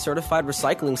find a certified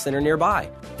recycling center nearby.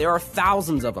 There are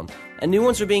thousands of them, and new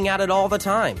ones are being added all the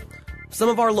time. Some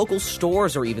of our local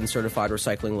stores are even certified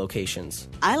recycling locations.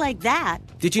 I like that.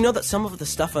 Did you know that some of the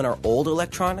stuff in our old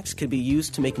electronics can be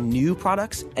used to make new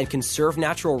products and conserve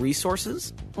natural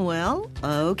resources? Well,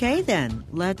 okay then.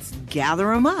 Let's gather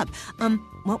them up.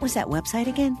 What was that website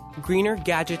again?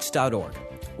 GreenerGadgets.org.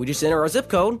 We just enter our zip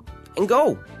code and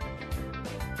go.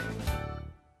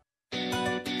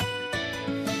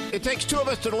 It takes two of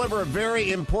us to deliver a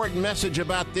very important message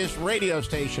about this radio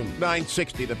station,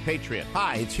 960 The Patriot.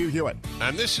 Hi, it's Hugh Hewitt.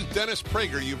 And this is Dennis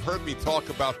Prager. You've heard me talk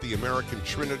about the American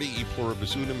Trinity, E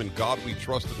Pluribus Unum, and God We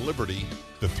Trust and Liberty,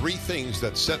 the three things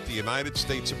that set the United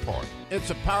States apart. It's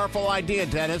a powerful idea,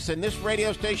 Dennis, and this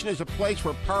radio station is a place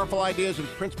where powerful ideas and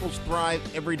principles thrive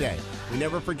every day. We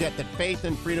never forget that faith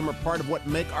and freedom are part of what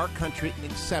make our country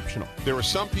exceptional. There are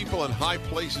some people in high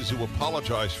places who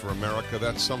apologize for America.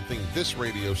 That's something this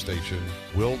radio station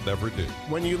will never do.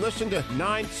 When you listen to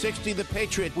 960 The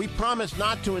Patriot, we promise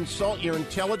not to insult your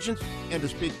intelligence and to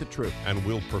speak the truth. And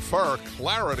we'll prefer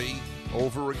clarity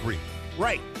over agreement.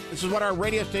 Right. This is what our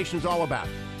radio station is all about.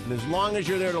 And as long as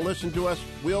you're there to listen to us,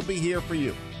 we'll be here for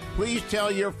you. Please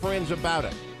tell your friends about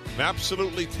it. And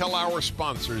absolutely tell our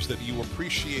sponsors that you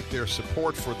appreciate their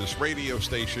support for this radio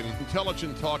station,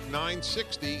 Intelligent Talk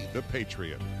 960, The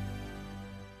Patriot.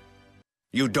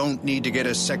 You don't need to get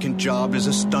a second job as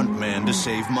a stuntman to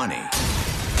save money.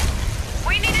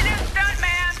 We need a new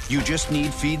stuntman! You just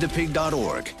need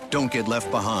feedthepig.org. Don't get left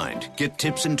behind. Get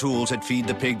tips and tools at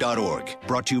feedthepig.org.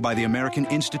 Brought to you by the American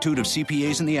Institute of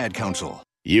CPAs and the Ad Council.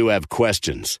 You have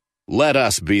questions. Let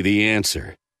us be the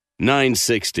answer.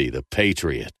 960 The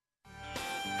Patriot.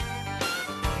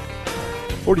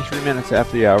 43 minutes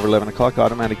after the hour, 11 o'clock.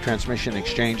 Automatic Transmission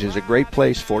Exchange is a great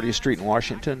place. 40th Street in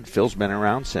Washington. Phil's been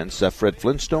around since Fred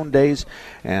Flintstone days,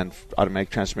 and Automatic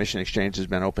Transmission Exchange has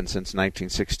been open since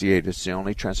 1968. It's the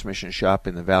only transmission shop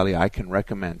in the Valley I can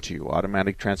recommend to you.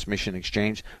 Automatic Transmission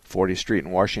Exchange, 40th Street in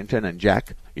Washington. And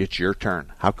Jack, it's your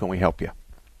turn. How can we help you?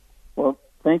 Well,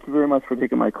 thank you very much for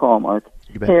taking my call, Mark.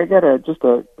 You bet. Hey, I got just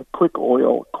a quick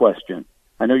oil question.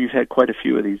 I know you've had quite a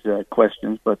few of these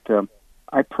questions, but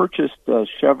I purchased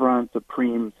Chevron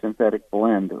Supreme Synthetic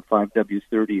Blend of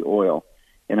 5W30 oil,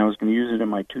 and I was going to use it in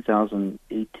my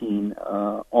 2018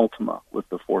 Altima with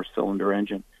the 4-cylinder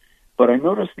engine. But I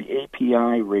noticed the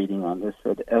API rating on this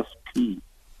said SP,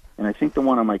 and I think the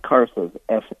one on my car says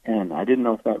FN. I didn't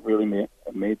know if that really made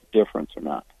a difference or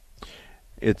not.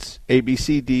 It's A, B,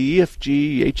 C, D, E, F,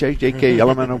 G, H, I, J, K, L,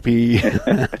 M, N, O, P.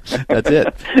 That's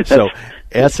it. So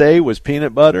SA was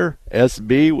peanut butter.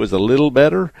 SB was a little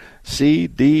better. C,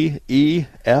 D, E,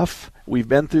 F. We've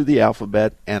been through the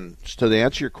alphabet. And to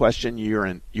answer your question,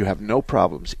 you have no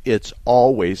problems. It's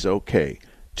always okay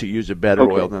to use a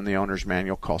better oil than the owner's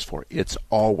manual calls for. It's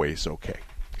always okay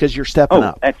because you're stepping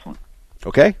up. Excellent.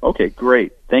 Okay? Okay,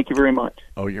 great. Thank you very much.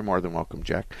 Oh, you're more than welcome,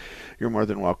 Jack. You're more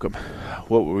than welcome.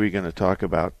 What were we going to talk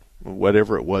about?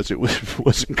 Whatever it wasn't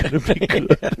going to be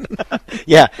good.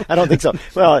 Yeah, I don't think so.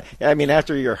 Well, I mean,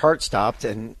 after your heart stopped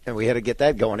and we had to get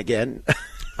that going again.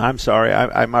 I'm sorry.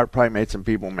 I probably made some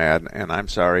people mad, and I'm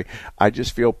sorry. I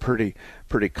just feel pretty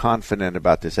confident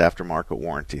about this aftermarket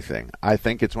warranty thing. I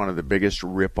think it's one of the biggest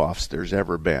rip-offs there's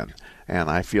ever been, and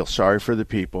I feel sorry for the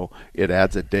people. It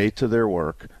adds a day to their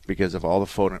work because of all the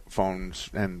phones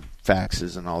and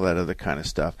faxes and all that other kind of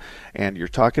stuff. And you're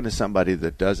talking to somebody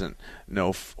that doesn't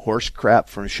know horse crap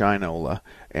from Shinola,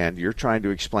 and you're trying to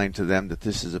explain to them that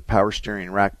this is a power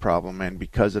steering rack problem, and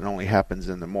because it only happens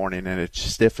in the morning and it's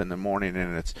stiff in the morning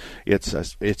and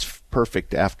it's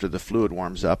perfect after the fluid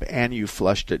warms up and you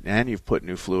flushed it and you've put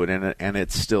new fluid in it and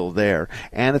it's still there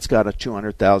and it's got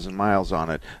 200,000 miles on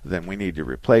it, then we need to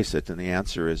replace it. And the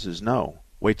answer is no.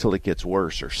 Wait till it gets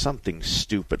worse or something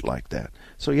stupid like that.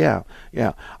 So yeah,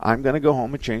 I'm going to go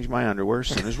home and change my underwear as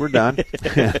soon as we're done.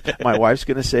 My wife's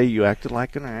going to say, you acted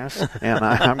like an ass. And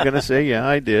I'm going to say, yeah,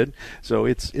 I did. So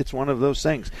it's one of those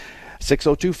things.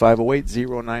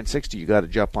 602-508-0960. You got to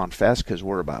jump on fast because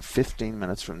we're about 15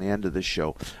 minutes from the end of this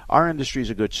show. Our industry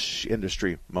is a good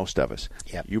industry, most of us.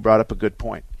 Yep. You brought up a good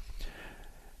point.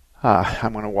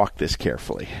 I'm going to walk this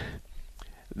carefully.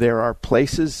 There are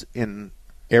places in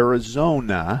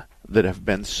Arizona that have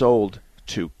been sold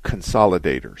to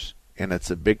consolidators, and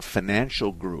it's a big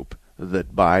financial group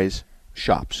that buys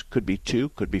shops. Could be 2,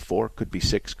 could be 4, could be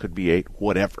 6, could be 8,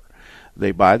 whatever.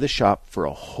 They buy the shop for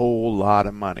a whole lot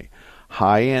of money.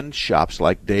 High-end shops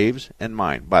like Dave's and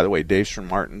mine. By the way, Dave's from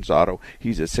Martin's Auto.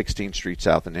 He's at 16th Street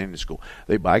South in Indian School.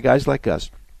 They buy guys like us.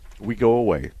 We go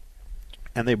away,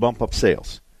 and they bump up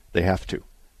sales. They have to.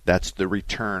 That's the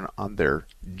return on their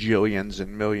jillions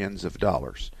and millions of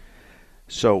dollars.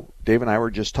 So Dave and I were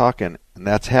just talking, and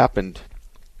that's happened.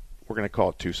 We're going to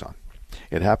call it Tucson.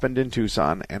 It happened in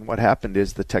Tucson, and what happened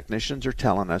is the technicians are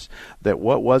telling us that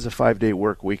what was a 5-day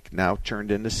work week now turned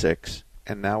into 6,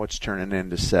 and now it's turning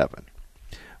into 7.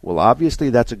 Well, obviously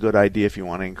that's a good idea if you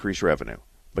want to increase revenue,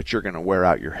 but you're going to wear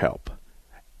out your help.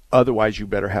 Otherwise, you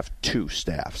better have 2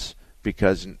 staffs.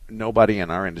 Because nobody in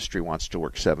our industry wants to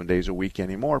work 7 days a week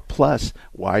anymore. Plus,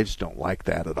 wives don't like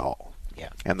that at all. Yeah.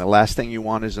 And the last thing you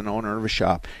want as an owner of a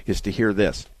shop is to hear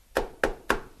this.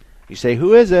 You say,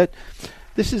 who is it?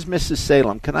 This is Mrs.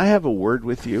 Salem. Can I have a word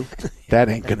with you? That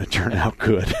ain't going to turn out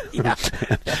good.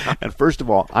 And first of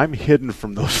all, I'm hidden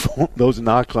from those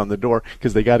knocks on the door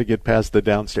because they got to get past the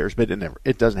downstairs. But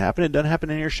it doesn't happen. It doesn't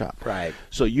happen in your shop. Right.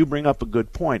 So you bring up a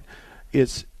good point.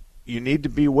 You need to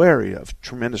be wary of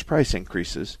tremendous price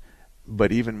increases,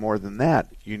 but even more than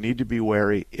that, you need to be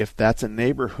wary if that's a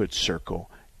neighborhood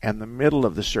circle and the middle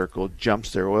of the circle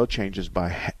jumps their oil changes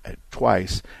by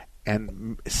twice,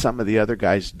 and some of the other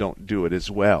guys don't do it as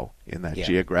well in that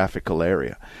geographical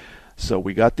area. So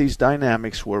we got these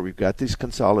dynamics where we've got these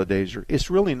consolidators. It's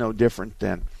really no different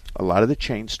than a lot of the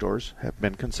chain stores have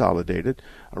been consolidated.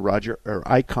 Roger or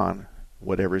Icon,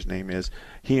 whatever his name is,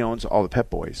 he owns all the Pep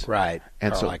Boys. Right.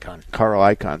 And Carl Icahn. Carl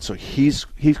Icahn. So he's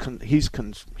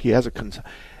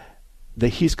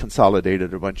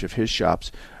consolidated a bunch of his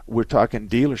shops. We're talking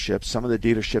dealerships. Some of the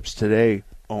dealerships today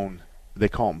they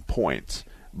call them points.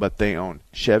 but they own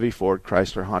Chevy, Ford,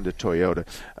 Chrysler, Honda, Toyota,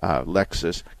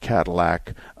 Lexus,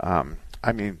 Cadillac.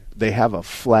 I mean, they have a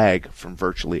flag from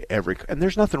virtually every, and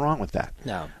there's nothing wrong with that.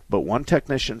 No. But one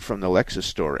technician from the Lexus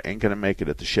store ain't going to make it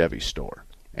at the Chevy store.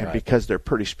 And Right. because they're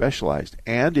pretty specialized.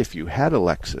 And if you had a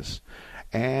Lexus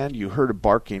and you heard a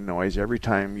barking noise every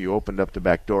time you opened up the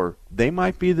back door, they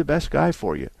might be the best guy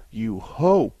for you. You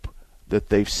hope that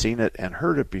they've seen it and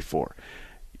heard it before.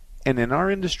 And in our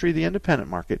industry, the independent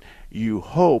market, you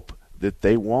hope that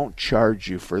they won't charge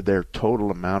you for their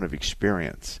total amount of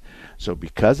experience. So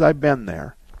because I've been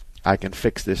there, I can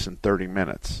fix this in 30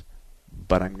 minutes.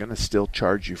 But I'm going to still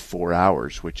charge you 4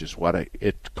 hours, which is what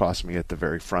it cost me at the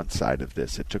very front side of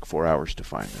this. It took 4 hours to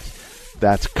find this.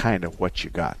 That's kind of what you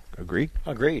got. Agree?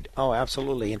 Agreed. Oh,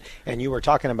 absolutely. And you were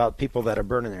talking about people that are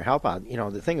burning their help out. You know,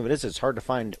 the thing of it is, it's hard to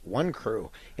find one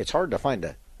crew. It's hard to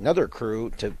find another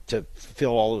crew to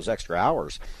fill all those extra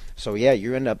hours. So yeah,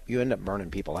 you end up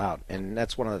burning people out, and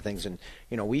that's one of the things. And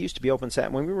you know, we used to be open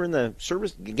when we were in the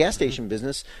gas station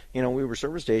business. You know, we were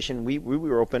service station. We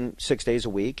were open 6 days a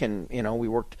week, and you know, we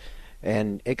worked.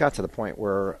 And it got to the point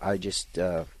where I just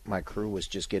my crew was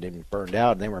just getting burned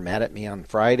out, and they were mad at me on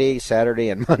Friday,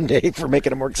 Saturday, and Monday for making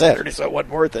them work Saturday, so it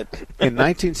wasn't worth it. In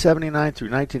 1979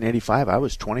 through 1985, I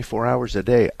was 24 hours a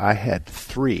day. I had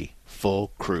 3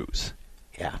 full crews.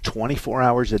 Yeah. 24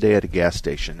 hours a day at a gas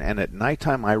station, and at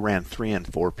nighttime I ran 3 and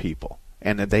 4 people,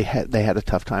 and they had a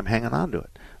tough time hanging on to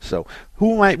it. So,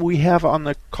 who might we have on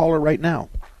the caller right now?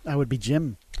 That would be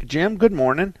Jim. Jim, good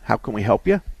morning. How can we help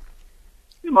you?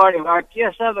 Good morning, Mark.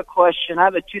 Yes, I have a question. I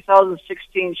have a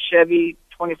 2016 Chevy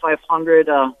 2500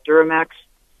 Duramax.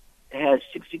 It has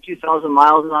 62,000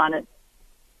 miles on it.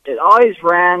 It always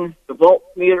ran the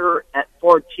voltmeter at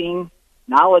 14.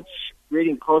 Now it's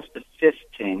reading close to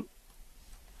 15.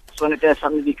 So if that's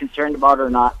something to be concerned about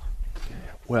or not.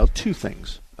 Well, 2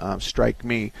 things strike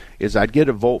me is I'd get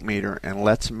a voltmeter and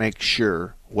let's make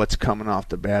sure what's coming off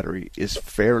the battery is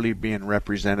fairly being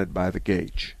represented by the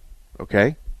gauge.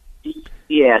 Okay?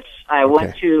 Yes. I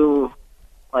went to,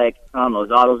 like, I don't know,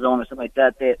 AutoZone or something like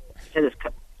that. They said it's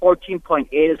 14.8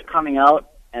 is coming out,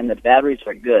 and the batteries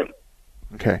are good.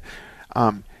 Okay.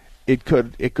 It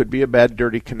could be a bad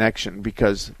dirty connection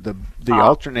because the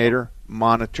alternator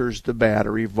monitors the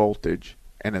battery voltage,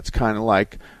 and it's kind of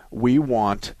like we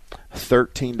want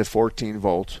 13 to 14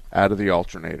 volts out of the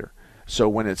alternator. So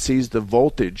when it sees the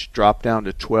voltage drop down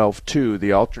to 12.2,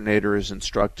 the alternator is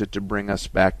instructed to bring us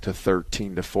back to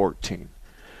 13 to 14.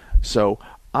 So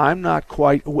I'm not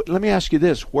quite. Let me ask you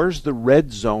this: where's the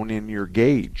red zone in your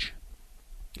gauge?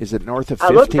 Is it north of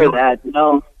 15? I looked for that.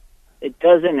 No, it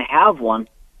doesn't have one.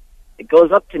 It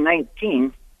goes up to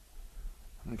 19.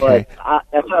 Okay. But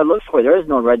that's what I looked for. There is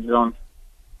no red zone.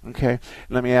 Okay.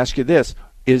 Let me ask you this: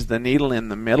 is the needle in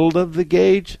the middle of the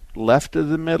gauge, left of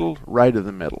the middle, right of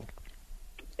the middle?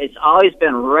 It's always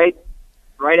been right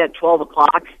at 12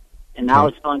 o'clock, and now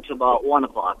it's gone to about 1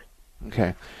 o'clock.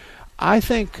 Okay. I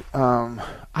think,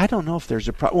 I don't know if there's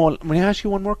a problem. Well, let me ask you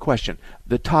one more question.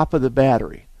 The top of the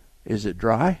battery, is it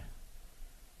dry?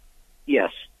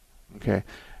 Yes. Okay.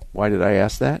 Why did I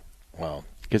ask that? Well,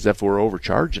 because if we're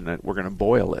overcharging it, we're going to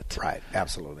boil it. Right,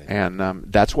 absolutely. And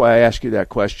that's why I ask you that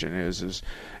question is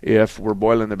if we're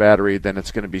boiling the battery, then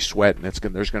it's going to be sweat, and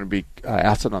there's going to be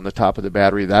acid on the top of the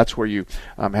battery. That's where you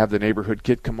have the neighborhood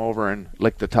kid come over and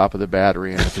lick the top of the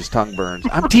battery, and if his tongue burns.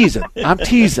 I'm teasing,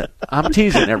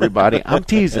 everybody. I'm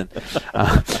teasing.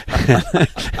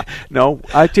 No,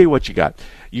 I tell you what you got.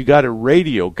 You got a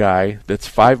radio guy that's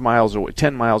 10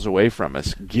 miles away from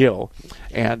us, Gil,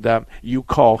 and you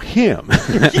call him,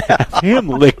 have him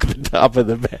lick the top of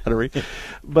the battery.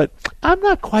 But I'm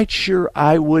not quite sure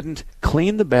I wouldn't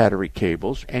clean the battery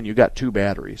cables, and you got 2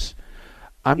 batteries.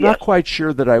 I'm not quite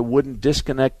sure that I wouldn't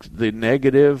disconnect the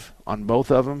negative on both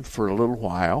of them for a little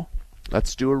while.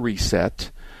 Let's do a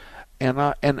reset. And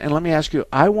let me ask you,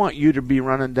 I want you to be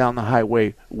running down the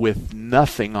highway with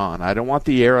nothing on. I don't want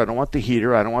the air. I don't want the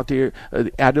heater. I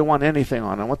don't want anything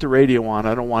on. I want the radio on.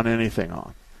 I don't want anything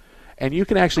on. And you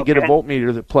can actually get a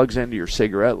voltmeter that plugs into your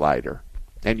cigarette lighter,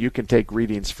 and you can take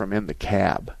readings from in the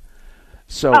cab.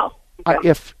 So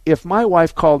if my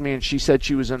wife called me and she said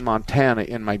she was in Montana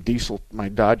in my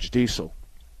Dodge diesel,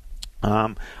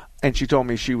 and she told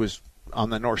me she was on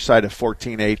the north side of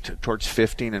 14.8 towards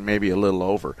 15 and maybe a little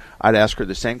over, I'd ask her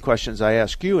the same questions I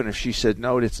ask you, and if she said,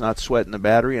 no, it's not sweat in the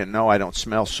battery, and no, I don't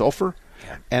smell sulfur,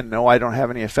 and no, I don't have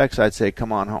any effects, I'd say,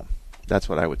 come on home. That's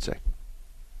what I would say.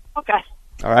 Okay.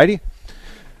 All righty?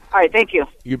 All right, thank you.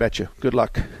 You betcha. Good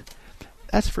luck.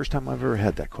 That's the first time I've ever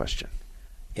had that question.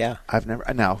 Yeah. I've never.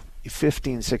 Now,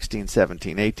 15, 16,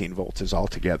 17, 18 volts is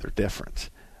altogether different.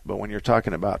 But when you're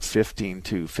talking about 15.2,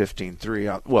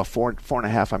 15.3, well,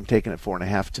 4.5, I'm taking it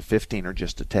 4.5 to 15 or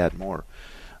just a tad more.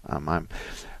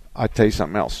 I'll tell you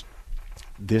something else.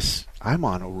 I'm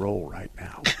on a roll right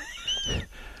now.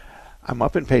 I'm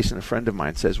up in Pace, and a friend of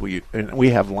mine says, and we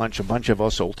have lunch, a bunch of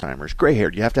us old-timers,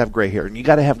 gray-haired. You have to have gray hair, and you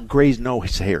got to have gray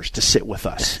nose hairs to sit with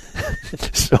us.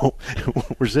 So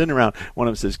we're sitting around. One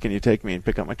of them says, can you take me and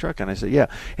pick up my truck? And I said, yeah.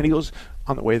 And he goes,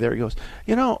 on the way there, he goes,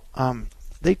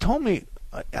 they told me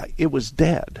it was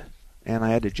dead, and I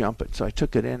had to jump it. So I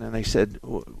took it in, and they said,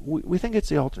 we think it's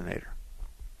the alternator.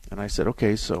 And I said,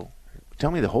 okay, so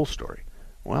tell me the whole story.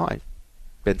 Well, I've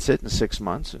been sitting 6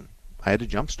 months, and I had to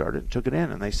jump start it and took it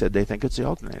in, and they said they think it's the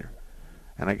alternator.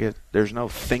 And I get, there's no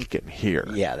thinking here.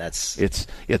 Yeah,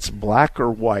 it's black or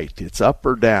white. It's up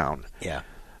or down. Yeah.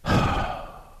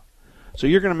 So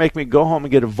you're going to make me go home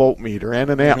and get a voltmeter and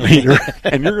an ammeter,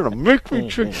 and you're going to make me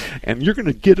and you're going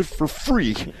to get it for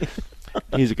free.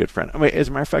 He's a good friend. I mean, as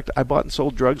a matter of fact, I bought and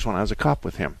sold drugs when I was a cop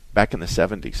with him back in the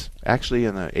 70s, actually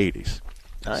in the 80s.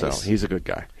 Nice. So he's a good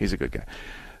guy.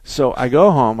 So I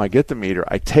go home, I get the meter,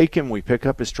 I take him, we pick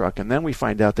up his truck, and then we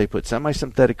find out they put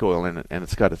semi-synthetic oil in it, and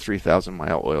it's got a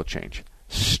 3,000-mile oil change.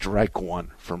 Strike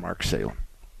one for Mark Salem.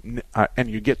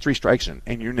 And you get 3 strikes in,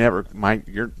 and your name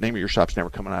of your shop's never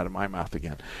coming out of my mouth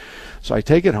again. So I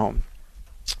take it home.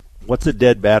 What's a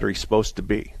dead battery supposed to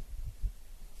be?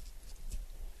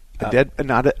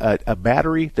 A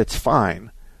battery that's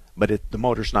fine, but the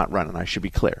motor's not running. I should be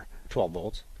clear. 12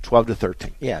 volts. 12 to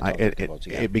 13. Yeah, 12 to 12 volts,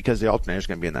 because the alternator is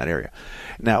going to be in that area.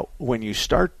 Now, when you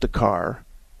start the car,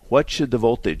 what should the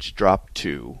voltage drop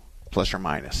to, plus or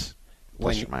minus?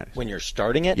 When you're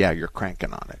starting it? Yeah, you're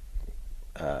cranking on it.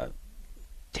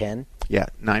 10? Yeah,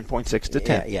 9.6 to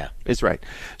 10. Yeah. It's right.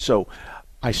 So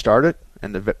I start it,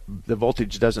 and the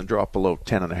voltage doesn't drop below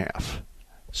 10.5.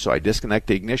 So I disconnect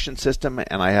the ignition system,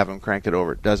 and I have them crank it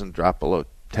over. It doesn't drop below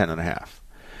 10.5.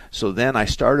 So then I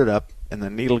start it up, and the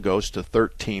needle goes to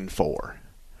 13.4.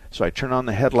 So I turn on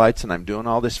the headlights, and I'm doing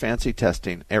all this fancy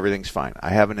testing. Everything's fine. I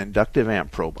have an inductive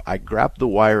amp probe. I grab the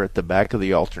wire at the back of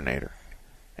the alternator,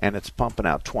 and it's pumping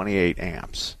out 28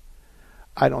 amps.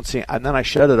 I don't see, and then I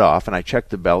shut it off, and I check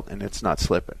the belt, and it's not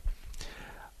slipping.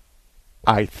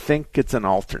 I think it's an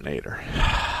alternator.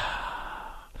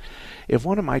 If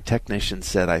one of my technicians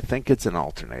said, I think it's an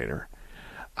alternator,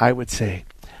 I would say,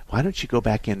 why don't you go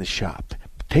back in the shop,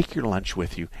 take your lunch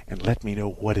with you, and let me know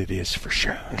what it is for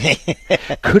sure.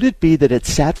 Could it be that it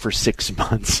sat for 6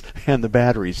 months and the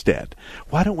battery's dead?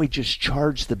 Why don't we just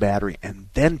charge the battery and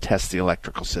then test the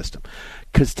electrical system?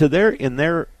 Because in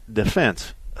their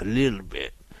defense, a little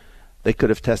bit, they could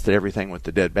have tested everything with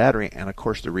the dead battery, and of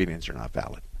course the readings are not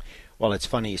valid. Well, it's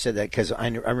funny you said that because I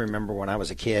remember when I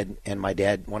was a kid and my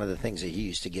dad, one of the things that he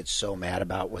used to get so mad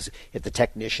about was if the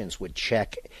technicians would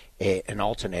check an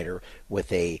alternator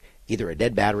with either a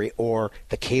dead battery or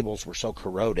the cables were so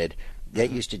corroded. That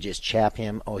used to just chap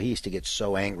him. Oh, he used to get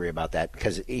so angry about that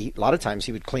because a lot of times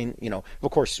he would clean,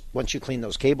 of course, once you clean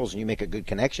those cables and you make a good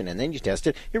connection and then you test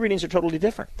it, your readings are totally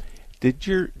different. Did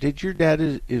your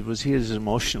dad, was he as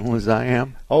emotional as I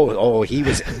am? Oh, he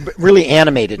was really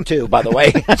animated too, by the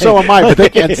way. So am I, but they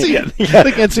can't see it.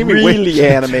 They can't see me really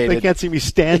animated. They can't see me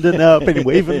standing up and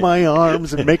waving my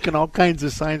arms and making all kinds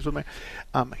of signs with my.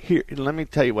 Here, let me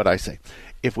tell you what I say.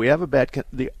 If we have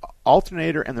the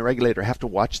alternator and the regulator have to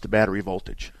watch the battery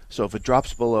voltage. So if it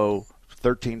drops below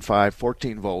 13.5,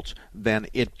 14 volts, then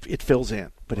it fills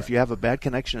in. But if you have a bad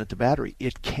connection at the battery,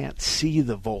 it can't see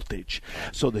the voltage.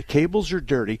 So the cables are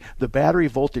dirty. The battery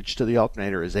voltage to the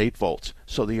alternator is 8 volts.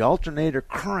 So the alternator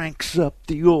cranks up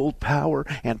the old power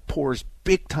and pours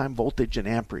big-time voltage and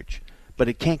amperage. But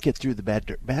it can't get through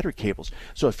the battery cables.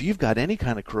 So if you've got any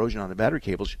kind of corrosion on the battery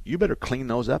cables, you better clean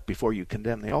those up before you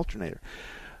condemn the alternator.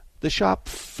 The shop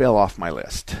fell off my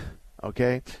list.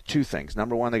 Okay? 2 things.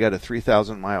 Number 1, they got a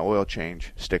 3,000-mile oil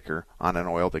change sticker on an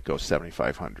oil that goes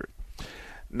 7,500.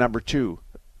 Number 2,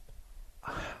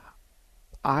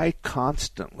 I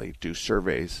constantly do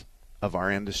surveys of our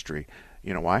industry.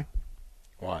 You know why?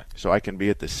 Why? So I can be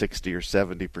at the 60 or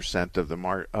 70%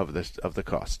 of the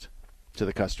cost to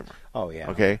the customer. Oh, yeah.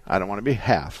 Okay? I don't want to be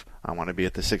half. I want to be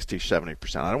at the 60,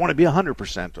 70%. I don't want to be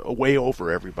 100%, way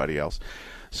over everybody else.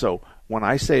 So when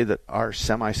I say that our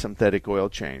semi-synthetic oil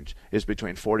change is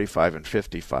between 45 and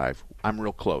 55, I'm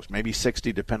real close. Maybe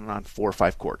 60 depending on 4 or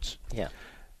 5 quarts. Yeah.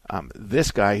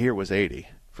 This guy here was 80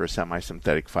 for a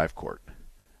semi-synthetic 5-quart.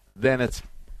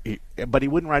 But he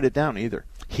wouldn't write it down either.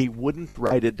 He wouldn't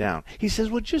write it down. He says,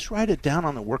 well, just write it down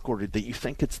on the work order that you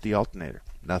think it's the alternator.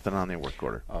 Nothing on the work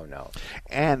order. Oh, no.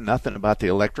 And nothing about the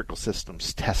electrical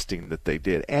systems testing that they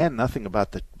did. And nothing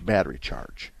about the battery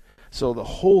charge. So the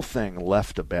whole thing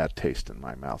left a bad taste in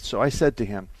my mouth. So I said to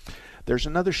him, there's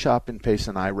another shop in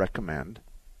Payson I recommend.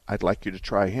 I'd like you to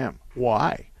try him.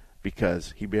 Why?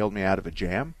 Because he bailed me out of a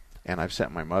jam, and I've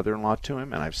sent my mother-in-law to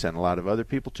him, and I've sent a lot of other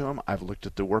people to him. I've looked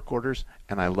at the work orders,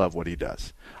 and I love what he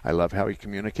does. I love how he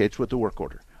communicates with the work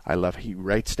order. I love he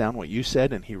writes down what you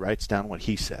said, and he writes down what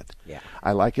he said. Yeah.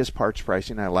 I like his parts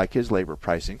pricing. I like his labor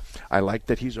pricing. I like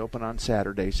that he's open on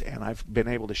Saturdays, and I've been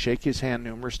able to shake his hand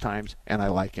numerous times, and I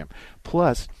like him.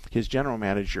 Plus, his general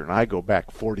manager and I go back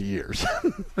 40 years.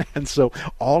 And so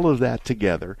all of that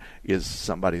together is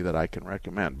somebody that I can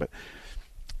recommend. But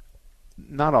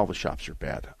not all the shops are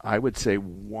bad. I would say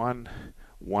one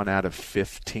out of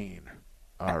 15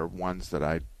 are ones that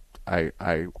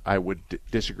I would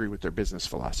disagree with their business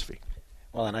philosophy.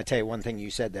 Well, and I tell you one thing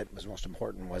you said that was most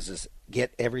important was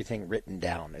get everything written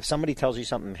down. If somebody tells you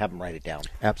something, have them write it down.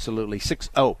 Absolutely.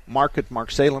 Mark at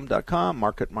marksalem.com,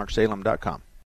 mark at marksalem.com.